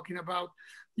you're talking about.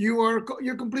 You're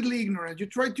completely ignorant. You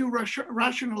try to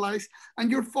rationalize, and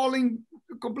you're falling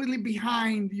completely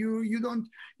behind. You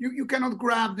cannot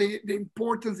grab the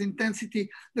importance, intensity,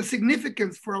 the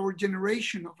significance for our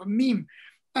generation of a meme.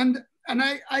 And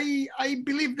I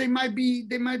believe they might be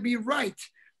right.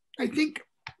 I think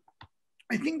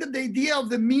that the idea of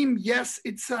the meme, yes,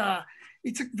 it's a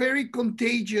very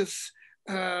contagious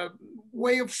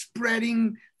way of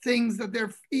spreading things that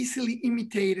they're easily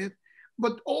imitated.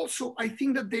 But also, I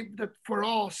think that for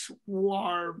us,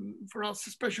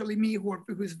 especially me,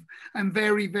 I'm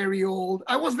very, very old.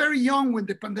 I was very young when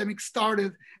the pandemic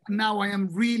started, and now I am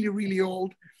really, really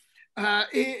old. I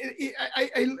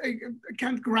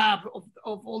can't grab of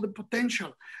all the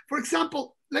potential. For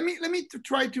example, let me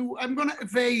try to. I'm going to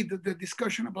evade the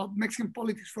discussion about Mexican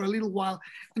politics for a little while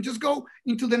and just go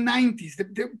into the 90s.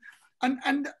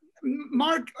 And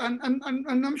Mark, and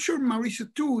I'm sure Mauricio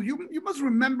too. You must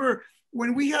remember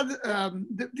when we had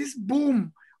this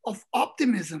boom of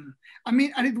optimism. I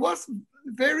mean, and it was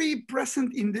very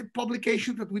present in the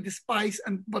publications that we despise,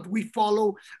 but we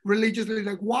follow religiously,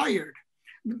 like Wired.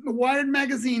 Wired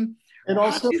magazine. And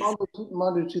also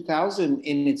Model 2000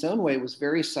 in its own way was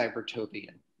very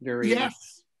cybertopian, very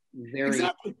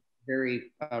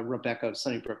Rebecca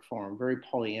Sunnybrook form, very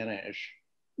Pollyanna-ish.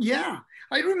 Yeah,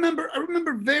 I remember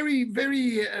very,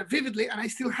 very vividly, and I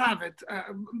still have it.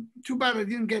 Too bad I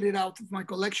didn't get it out of my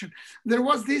collection. There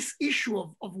was this issue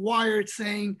of Wired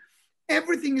saying,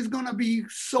 everything is gonna be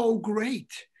so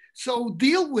great, so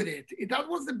deal with it. That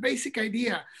was the basic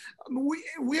idea.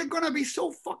 We are gonna be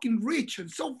so fucking rich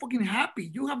and so fucking happy.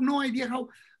 You have no idea how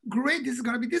great this is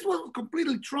gonna be. This was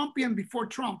completely Trumpian before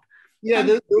Trump. Yeah,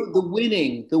 the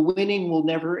winning will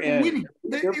never end.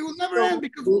 It will never end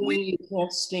because you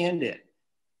can't stand it.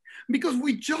 Because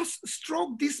we just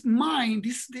stroke this mind,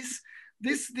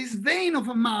 this vein of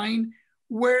a mind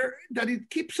that it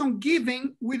keeps on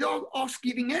giving without us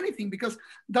giving anything, because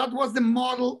that was the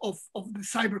model of the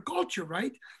cyber culture,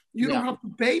 right? You don't have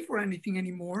to pay for anything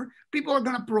anymore. People are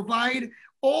gonna provide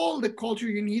all the culture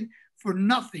you need for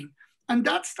nothing. And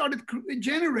that started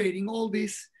generating all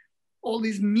these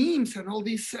memes and all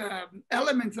these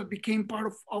elements that became part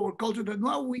of our culture that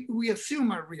now we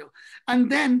assume are real. And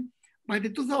then by the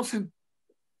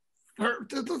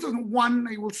 2001,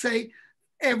 I will say,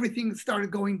 everything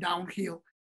started going downhill.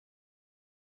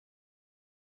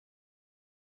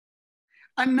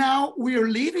 And now we are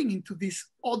living into this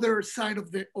other side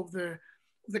of the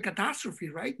catastrophe,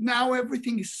 right? Now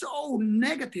everything is so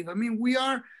negative. I mean,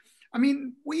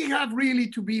 we have really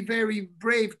to be very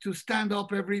brave to stand up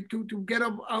to get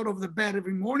up out of the bed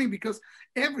every morning, because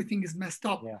everything is messed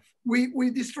up. Yeah. We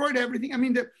destroyed everything. I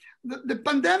mean, the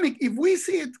pandemic, if we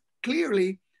see it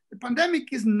clearly, the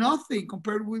pandemic is nothing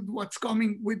compared with what's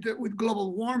coming with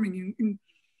global warming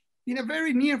in a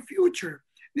very near future.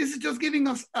 This is just giving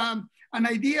us an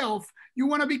idea of, you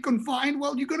want to be confined.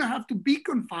 Well, you're going to have to be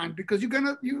confined, because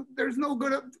there's not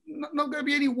going to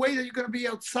be any way that you're going to be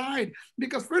outside,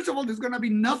 because first of all, there's going to be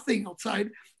nothing outside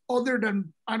other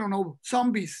than, I don't know,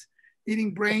 zombies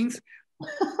eating brains.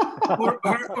 or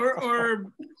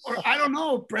I don't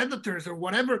know, predators or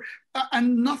whatever,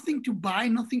 and nothing to buy,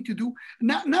 nothing to do.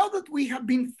 Now that we have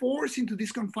been forced into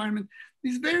this confinement,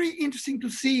 it's very interesting to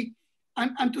see,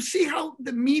 and to see how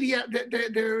the media,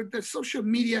 the social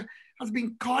media has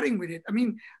been cutting with it. I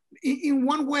mean, in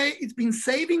one way, it's been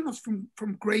saving us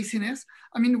from craziness.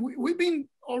 I mean, we've been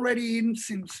already in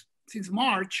since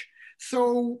March,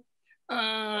 so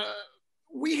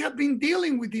we have been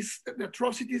dealing with these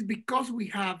atrocities because we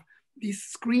have these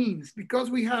screens, because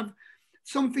we have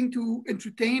something to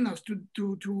entertain us,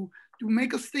 to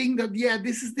make us think that, yeah,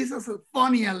 this is a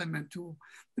funny element,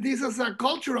 this is a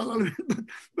cultural element,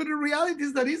 but the reality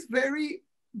is that it's very,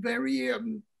 very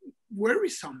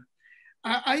worrisome.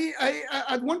 I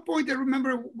at one point, I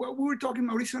remember we were talking,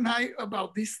 Mauricio and I,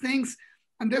 about these things,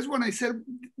 and that's when I said,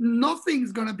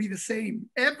 nothing's gonna be the same,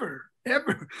 ever.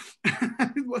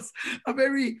 It was a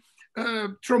very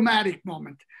traumatic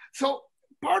moment. So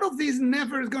part of this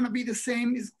never is going to be the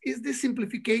same is this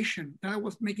simplification that I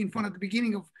was making fun at the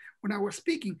beginning of when I was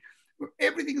speaking.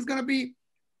 Everything is going to be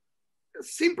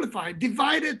simplified,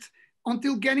 divided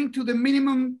until getting to the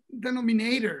minimum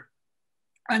denominator.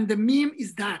 And the meme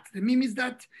is that. The meme is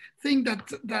that thing that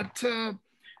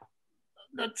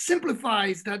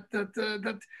simplifies, that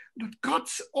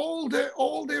cuts all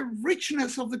the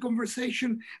richness of the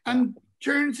conversation and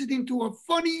turns it into a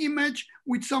funny image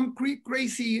with some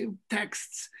crazy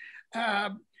texts,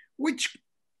 which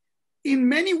in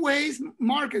many ways,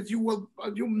 Mark, as you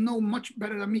know much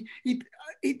better than me,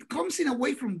 it comes in a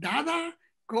way from Dada,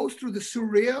 goes through the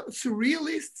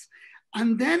surrealists,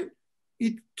 and then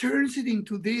it turns it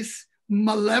into this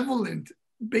malevolent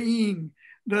being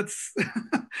that's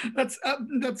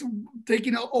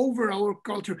taking over our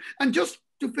culture. And just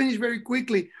to finish very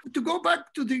quickly, to go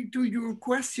back to your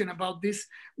question about this,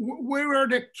 where are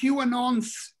the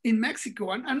QAnons in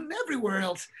Mexico and everywhere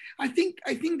else? I think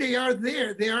they are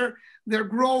there. They're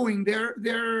growing.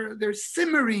 They're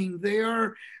simmering. They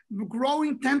are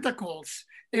growing tentacles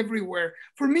everywhere.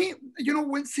 For me,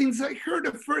 since I heard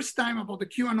the first time about the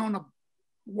QAnon a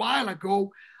while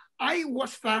ago, I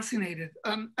was fascinated.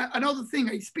 Another thing,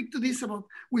 I speak to this about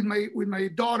with my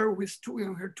daughter, who is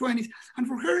in her 20s, and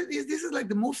for her, this is like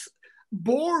the most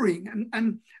boring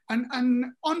and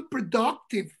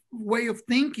unproductive way of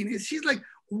thinking. She's like,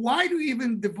 why do you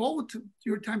even devote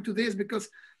your time to this? Because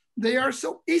they are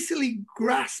so easily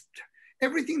grasped.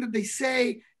 Everything that they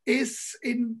say is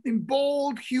in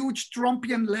bold, huge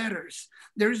Trumpian letters.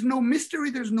 There is no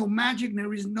mystery, there's no magic,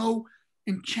 there is no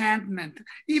enchantment.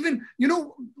 Even,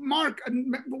 Mark,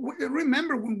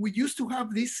 remember when we used to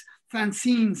have these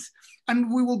fanzines,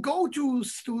 and we will go to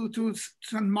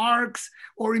St. Mark's,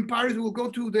 or in Paris, we will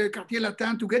go to the Quartier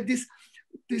Latin to get these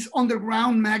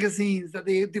underground magazines that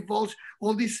they divulge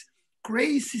all this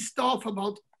crazy stuff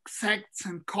about sects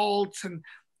and cults and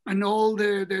all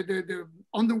the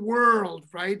underworld,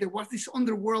 right? There was this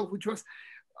underworld which was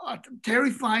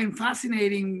terrifying,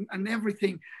 fascinating, and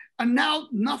everything. And now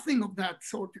nothing of that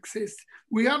sort exists.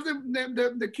 We have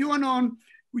the QAnon,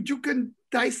 which you can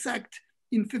dissect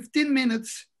in 15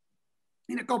 minutes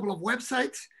in a couple of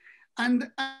websites, and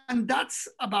that's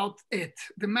about it.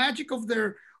 The magic of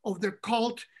their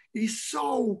cult is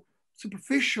so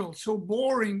superficial, so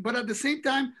boring, but at the same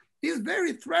time, is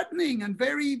very threatening and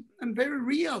very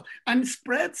real, and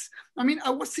spreads. I mean,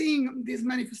 I was seeing these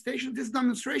manifestations, these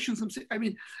demonstrations, of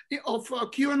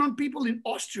QAnon people in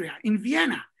Austria, in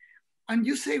Vienna. And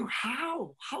you say,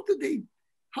 how did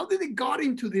they got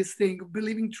into this thing of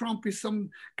believing Trump is some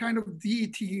kind of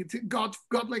deity,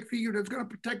 godlike figure that's going to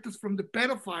protect us from the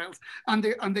pedophiles and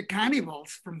the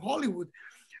cannibals from Hollywood?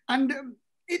 And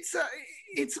it's a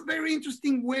very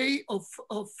interesting way of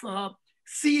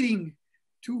seeding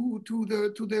to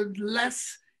the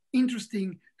less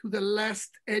interesting, to the less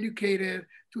educated,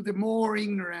 to the more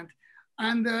ignorant,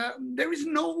 and there is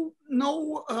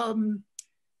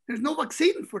there's no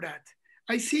vaccine for that.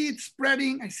 I see it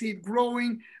spreading, I see it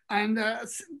growing, and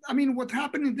I mean, what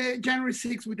happened in the January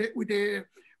 6th with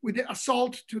the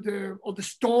assault of the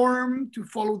storm, to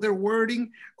follow their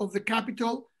wording, of the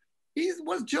Capitol,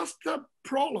 was just a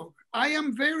prologue. I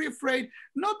am very afraid,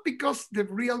 not because the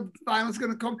real violence is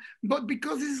going to come, but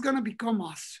because this is going to become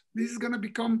us. This is going to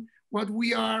become what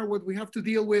we are, what we have to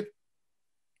deal with.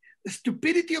 The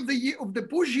stupidity of the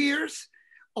Bush years,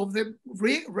 of the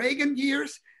Reagan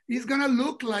years, is going to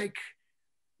look like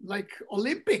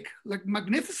Olympic, like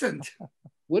magnificent.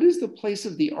 what is the place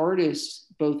of the artist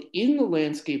both in the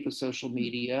landscape of social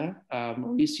media?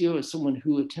 Mauricio is someone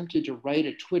who attempted to write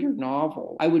a Twitter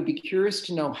novel. I would be curious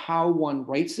to know how one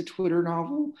writes a Twitter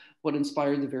novel, what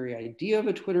inspired the very idea of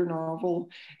a Twitter novel,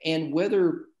 and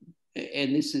whether,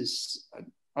 and this is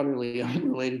utterly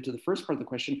unrelated to the first part of the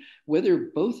question,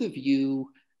 whether both of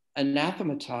you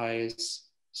anathematize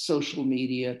social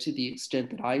media to the extent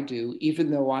that I do, even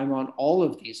though I'm on all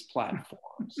of these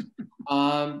platforms.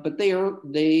 But they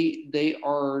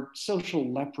are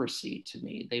social leprosy to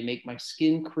me. They make my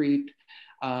skin creep.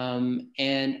 And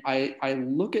I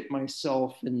look at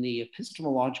myself in the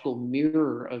epistemological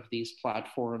mirror of these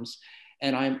platforms,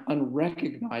 and I'm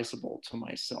unrecognizable to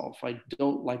myself. I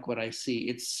don't like what I see.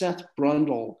 It's Seth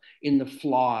Brundle in The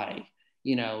Fly,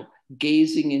 you know,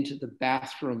 gazing into the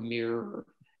bathroom mirror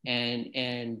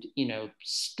and you know,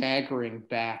 staggering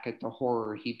back at the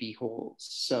horror he beholds.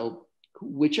 So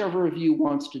whichever of you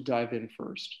wants to dive in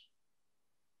first.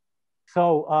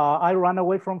 So I ran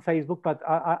away from Facebook, but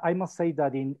I must say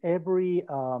that in every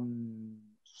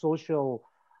social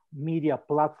media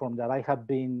platform that I have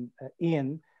been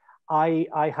in,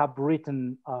 I have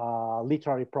written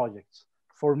literary projects.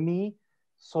 For me,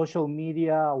 social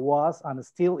media was and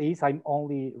still is, I'm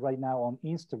only right now on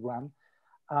Instagram.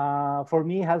 For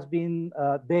me has been,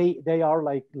 they are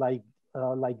like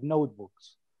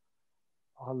notebooks.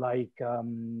 But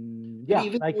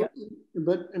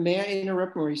may I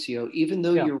interrupt, Mauricio? Even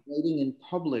though you're writing in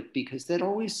public, because that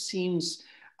always seems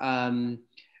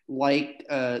like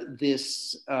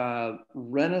this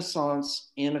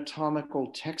Renaissance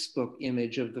anatomical textbook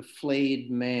image of the flayed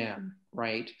man,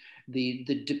 right? The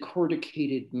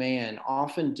decorticated man,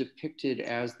 often depicted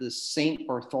as the Saint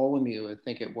Bartholomew, I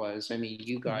think it was. I mean,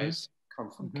 you guys come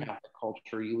from Catholic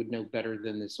culture, you would know better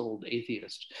than this old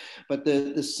atheist. But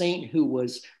the saint who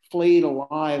was flayed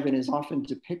alive and is often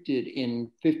depicted in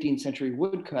 15th century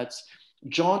woodcuts,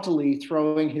 jauntily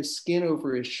throwing his skin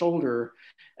over his shoulder,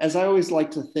 as I always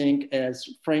like to think, as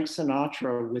Frank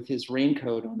Sinatra with his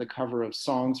raincoat on the cover of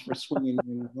Songs for Swinging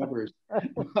Young Lovers.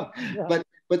 But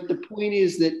the point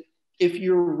is that if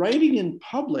you're writing in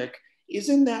public,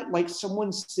 isn't that like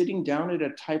someone sitting down at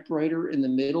a typewriter in the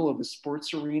middle of a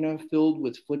sports arena filled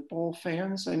with football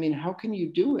fans? I mean, how can you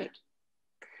do it?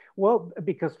 Well,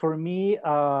 because for me,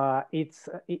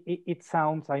 it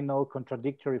sounds, I know,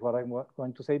 contradictory what I'm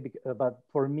going to say, but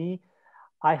for me,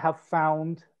 I have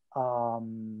found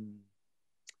an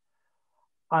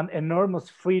enormous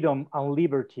freedom and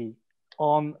liberty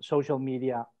on social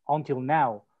media until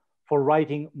now for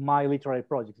writing my literary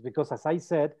projects. Because as I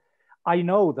said, I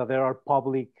know that there are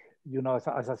public, you know,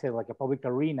 as I said, like a public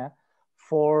arena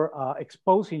for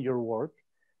exposing your work.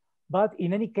 But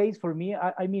in any case, for me,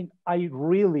 I mean, I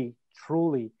really,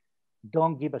 truly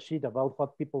don't give a shit about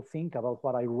what people think about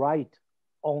what I write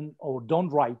on or don't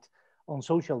write on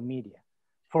social media.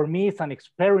 For me, it's an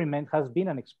experiment, has been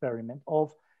an experiment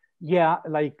of,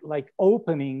 like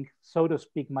opening, so to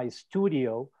speak, my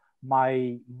studio,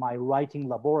 my writing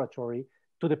laboratory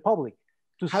to the public.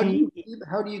 How do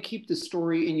you keep the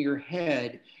story in your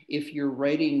head if you're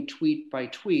writing tweet by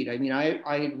tweet? I mean,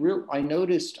 I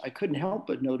noticed, I couldn't help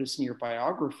but notice in your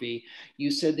biography,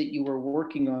 you said that you were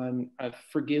working on,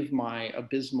 forgive my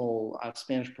abysmal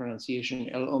Spanish pronunciation,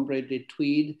 El Hombre de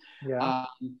Tweed,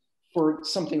 for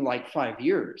something like 5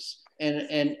 years. And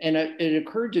it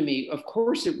occurred to me, of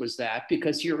course it was that,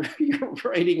 because you're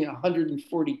writing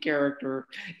 140 character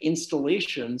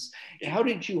installations. How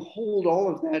did you hold all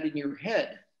of that in your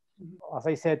head? As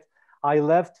I said, I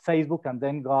left Facebook and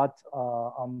then got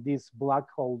on this black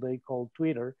hole they call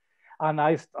Twitter. And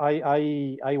I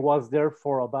was there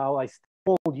for about 9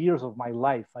 whole years of my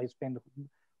life. I spent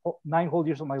 9 whole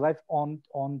years of my life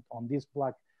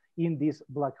in this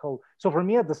black hole. So for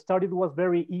me at the start, it was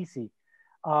very easy.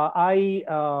 As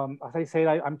I said,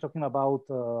 I'm talking about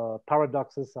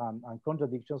paradoxes and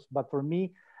contradictions, but for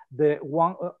me, the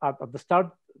one at the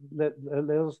start, let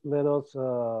us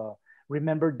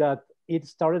remember that it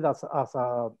started as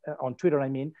on Twitter, I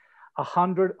mean,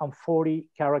 140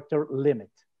 character limit.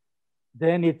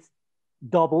 Then it's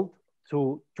doubled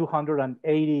to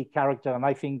 280 character, and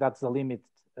I think that's the limit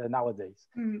nowadays.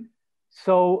 Mm-hmm.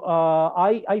 So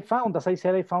I found, as I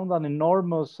said, I found an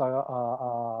enormous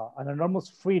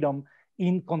freedom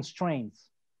in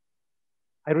constraints.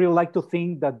 I really like to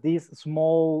think that these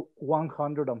small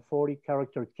 140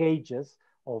 character cages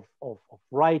of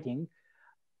writing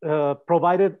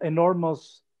provided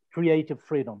enormous creative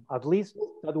freedom. At least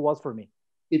that was for me.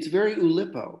 It's very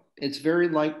Oulipo. It's very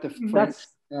like the French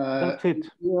that's it.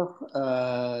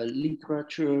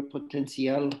 Literature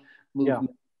potentielle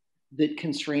movement. that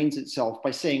constrains itself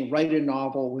by saying write a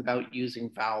novel without using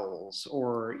vowels,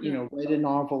 or write a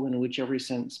novel in which every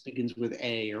sentence begins with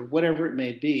a, or whatever it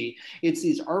may be. It's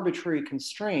these arbitrary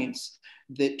constraints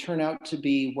that turn out to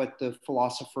be what the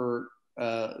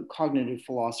cognitive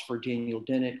philosopher Daniel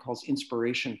Dennett calls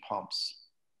inspiration pumps.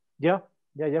 Yeah.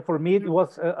 For me, it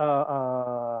was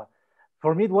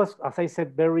as I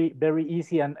said, very, very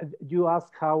easy. And you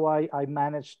asked how I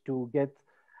managed to get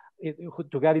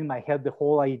in my head the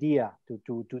whole idea,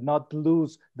 to not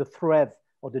lose the thread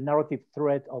or the narrative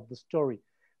thread of the story.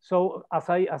 So as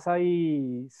I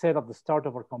said at the start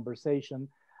of our conversation,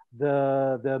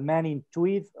 the Man in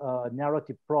Tweed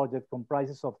narrative project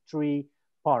comprises of 3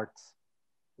 parts,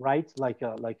 right?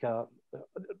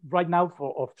 Right now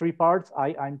of 3 parts,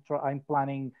 I'm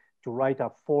planning to write a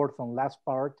 4th and last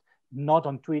part, not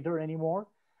on Twitter anymore,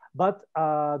 but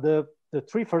the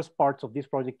 3 first parts of this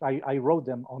project, I wrote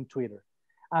them on Twitter.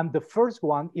 And the first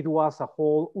one, it was a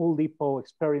whole Oulipo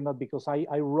experiment, because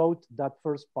I wrote that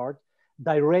first part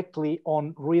directly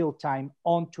on real time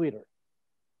on Twitter.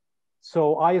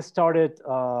 So I started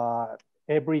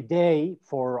every day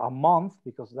for a month,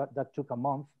 because that took a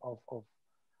month of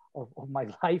my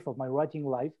life, of my writing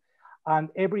life. And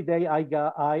every day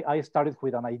I started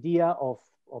with an idea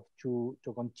to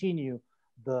continue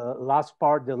the last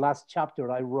part, the last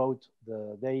chapter I wrote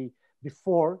the day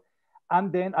before.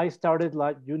 And then I started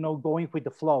going with the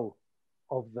flow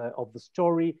of the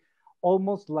story,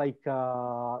 almost like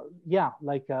a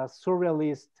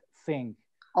surrealist thing.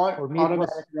 For me,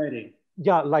 automatic writing.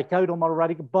 Yeah, like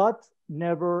automatic, but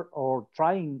never, or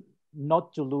trying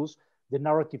not to lose the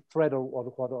narrative thread of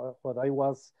what I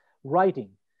was writing.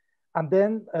 And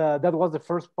then that was the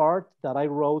first part that I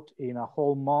wrote in a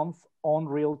whole month on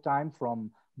real time,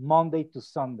 from Monday to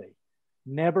Sunday,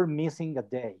 never missing a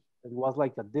day. It was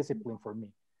like a discipline for me.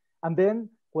 And then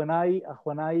when I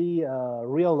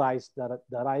realized that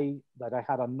I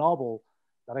had a novel,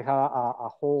 that I had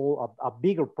a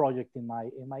bigger project in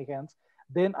my hands,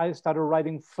 then I started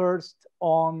writing first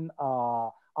on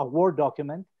a Word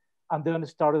document, and then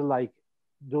started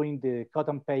doing the cut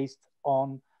and paste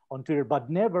on Twitter, but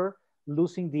never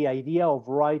losing the idea of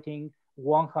writing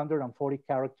 140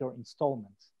 character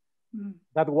installments.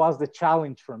 That was the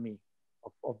challenge for me,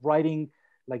 of writing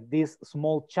like these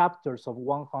small chapters of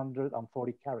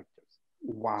 140 characters.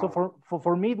 Wow. So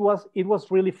for me, it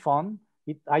was really fun.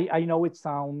 I know it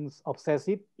sounds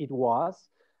obsessive. It was.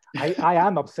 I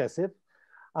am obsessive.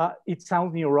 It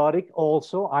sounds neurotic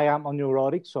also. I am a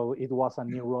neurotic, so it was a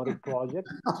neurotic project.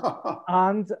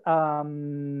 And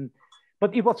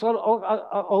but it was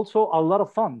also a lot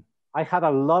of fun. I had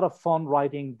a lot of fun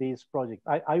writing this project.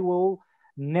 I will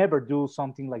never do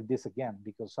something like this again,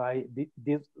 because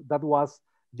that was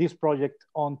this project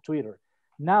on Twitter.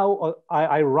 Now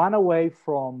I ran away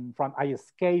from I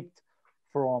escaped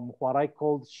from what I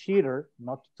called shitter,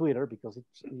 not Twitter, because it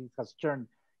has turned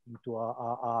into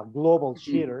a global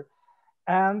shitter,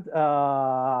 and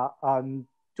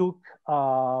took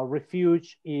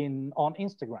refuge on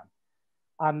Instagram.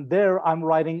 And there I'm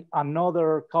writing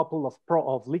another couple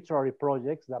of literary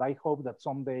projects that I hope that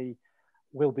someday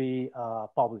will be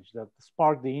published, that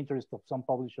spark the interest of some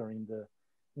publisher in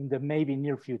the maybe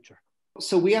near future.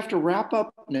 So we have to wrap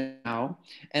up now,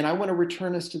 and I want to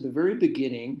return us to the very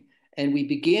beginning. And we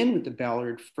began with the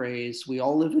Ballard phrase, we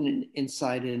all live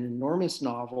inside an enormous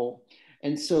novel.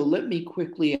 And so let me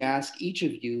quickly ask each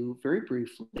of you very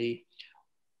briefly,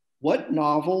 what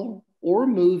novel or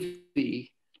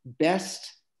movie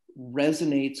best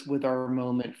resonates with our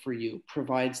moment for you,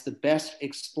 provides the best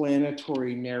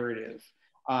explanatory narrative,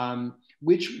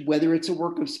 which, whether it's a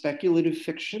work of speculative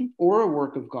fiction or a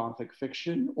work of Gothic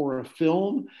fiction or a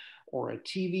film or a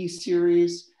TV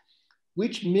series,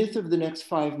 which myth of the next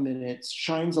 5 minutes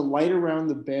shines a light around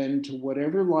the bend to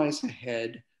whatever lies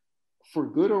ahead, for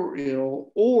good or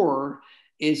ill, or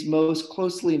is most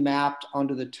closely mapped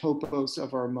onto the topos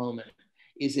of our moment?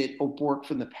 Is it a work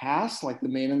from the past, like The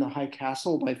Man in the High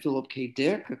Castle by Philip K.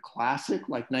 Dick, a classic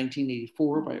like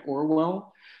 1984 by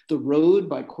Orwell, The Road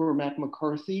by Cormac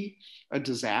McCarthy, a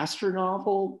disaster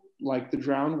novel like The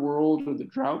Drowned World or The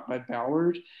Drought by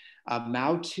Ballard,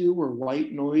 Mao Tu or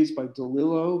White Noise by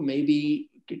DeLillo,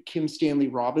 maybe Kim Stanley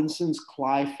Robinson's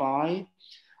Cli-Fi,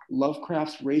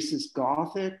 Lovecraft's Racist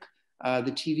Gothic,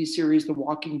 the TV series The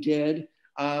Walking Dead,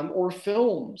 or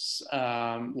films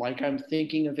like I'm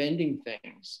Thinking of Ending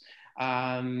Things,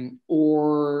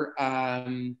 or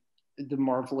the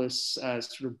marvelous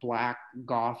sort of Black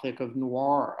Gothic of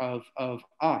noir of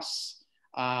Us.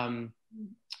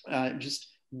 Just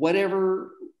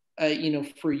whatever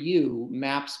for you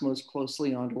maps most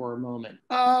closely onto our moment.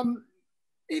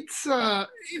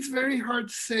 it's very hard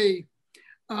to say.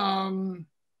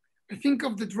 I think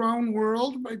of The Drowned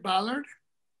World by Ballard.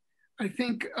 I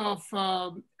think of,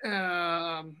 oh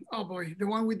boy, the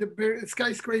one with the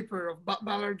skyscraper of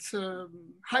Ballard's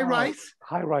High Rise.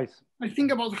 High Rise. I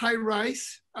think about High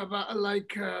Rise, about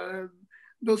like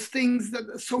those things that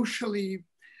socially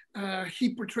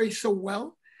he portrays so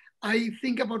well. I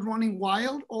think about Running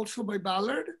Wild, also by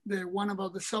Ballard, the one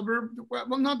about the suburb,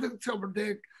 well, not the suburb,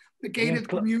 the gated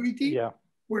community, yeah,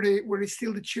 where they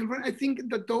steal the children. I think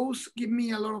that those give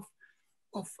me a lot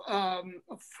of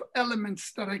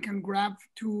elements that I can grab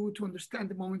to understand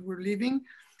the moment we're living.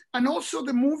 And also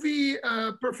the movie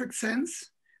Perfect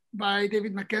Sense by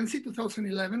David Mackenzie,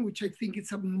 2011, which I think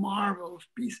is a marvelous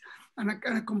piece and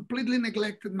a completely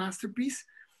neglected masterpiece.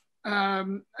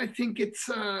 I think it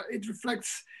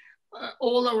reflects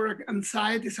all our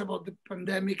anxieties about the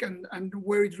pandemic and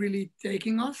where it's really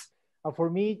taking us. For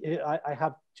me, I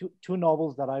have two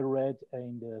novels that I read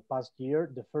in the past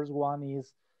year. The first one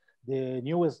is the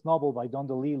newest novel by Don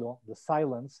DeLillo, The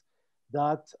Silence,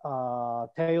 that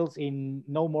tells in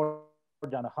no more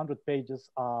than 100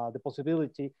 pages the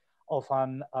possibility of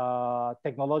an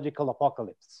technological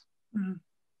apocalypse,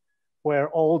 where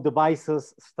all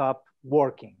devices stop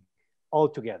working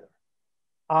altogether.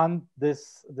 And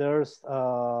there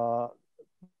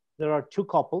are two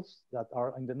couples that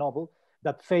are in the novel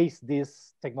that face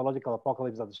this technological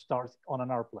apocalypse that starts on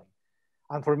an airplane.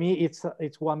 And for me,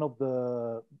 it's one of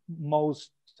the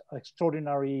most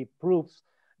extraordinary proofs,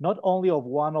 not only of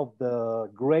one of the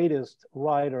greatest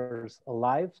writers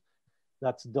alive,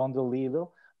 that's Don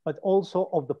DeLillo, but also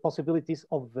of the possibilities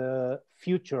of the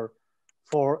future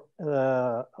for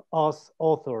us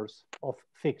authors of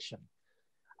fiction.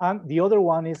 And the other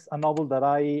one is a novel that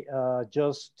I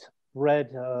just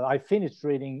read, I finished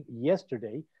reading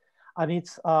yesterday, and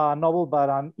it's a novel by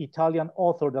an Italian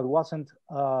author that wasn't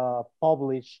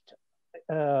published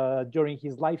during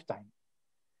his lifetime.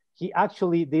 He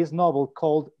actually, this novel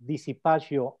called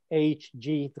Dissipatio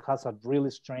HG, it has a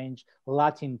really strange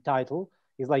Latin title.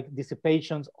 It's like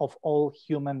Dissipations of All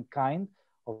Humankind,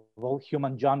 of all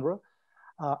human genre.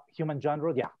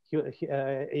 Yeah.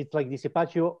 It's like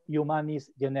Dissipatio Humanis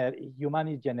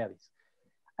Generis.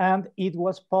 And it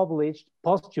was published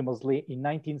posthumously in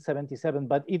 1977,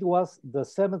 but it was the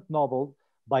seventh novel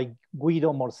by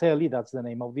Guido Morselli, that's the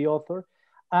name of the author.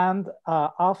 And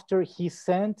after he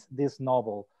sent this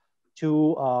novel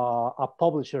to a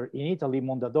publisher in Italy,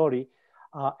 Mondadori,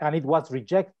 and it was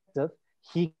rejected,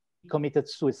 he committed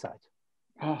suicide.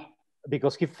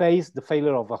 Because he faced the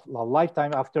failure of a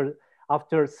lifetime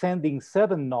after sending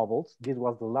 7 novels, this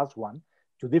was the last one,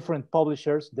 to different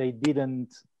publishers. They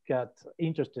didn't get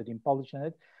interested in publishing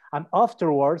it. And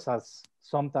afterwards, as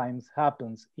sometimes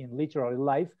happens in literary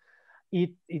life,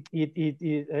 he,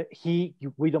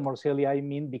 Guido Morselli, I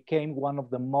mean, became one of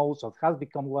the most, or has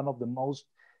become one of the most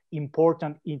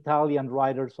important Italian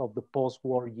writers of the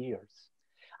post-war years.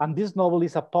 And this novel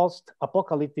is a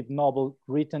post-apocalyptic novel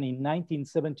written in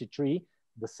 1973,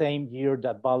 the same year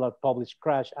that Ballard published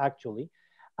Crash, actually.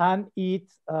 And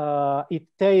it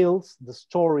tells the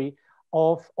story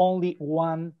of only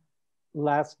one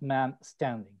last man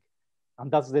standing. And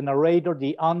that's the narrator,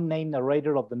 the unnamed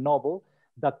narrator of the novel,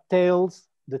 that tells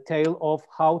the tale of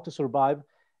how to survive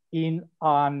in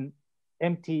an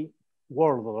empty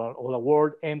world, or a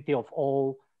world empty of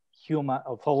all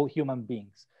human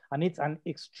beings. And it's an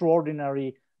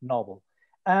extraordinary novel.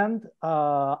 And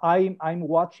I'm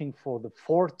watching for the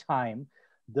 4th time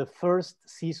the first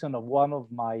season of one of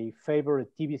my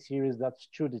favorite TV series, that's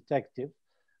True Detective.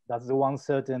 That's the one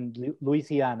set in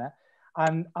Louisiana.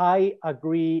 And I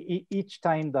agree, each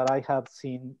time that I have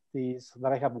seen this,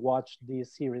 that I have watched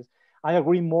this series, I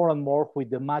agree more and more with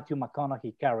the Matthew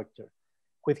McConaughey character,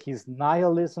 with his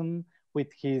nihilism,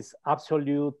 with his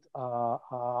absolute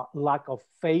lack of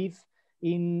faith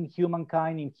in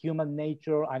humankind, in human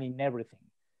nature, and in everything.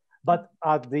 But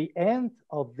at the end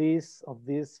of this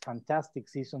fantastic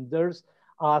season, there's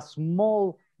a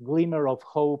small glimmer of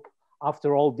hope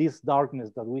after all this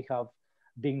darkness that we have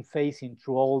been facing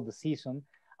through all the season.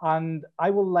 And I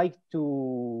would like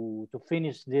to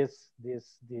finish this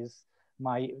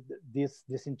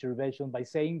intervention by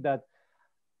saying that,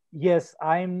 yes,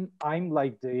 I'm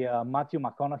like the Matthew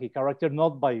McConaughey character,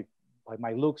 not by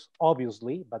my looks,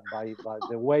 obviously, but by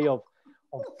the way of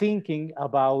thinking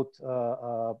about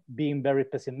being very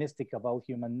pessimistic about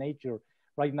human nature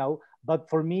right now. But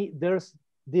for me, there's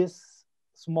this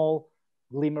small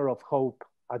glimmer of hope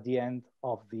at the end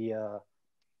of the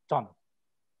tunnel.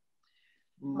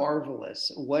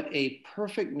 Marvelous. What a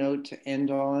perfect note to end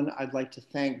on. I'd like to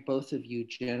thank both of you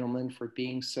gentlemen for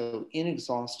being so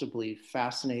inexhaustibly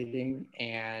fascinating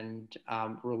and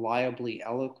reliably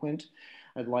eloquent.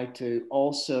 I'd like to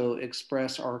also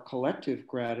express our collective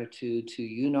gratitude to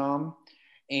UNAM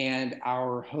and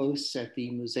our hosts at the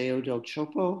Museo del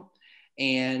Chopo,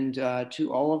 and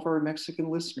to all of our Mexican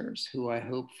listeners who I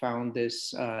hope found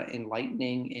this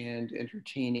enlightening and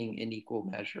entertaining in equal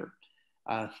measure.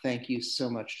 Thank you so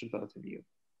much to both of you.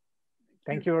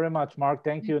 Thank you very much, Mark.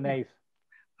 Thank you, Naeif.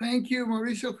 Thank you,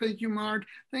 Mauricio. Thank you, Mark.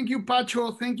 Thank you,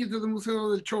 Pacho. Thank you to the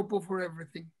Museo del Chopo for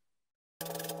everything.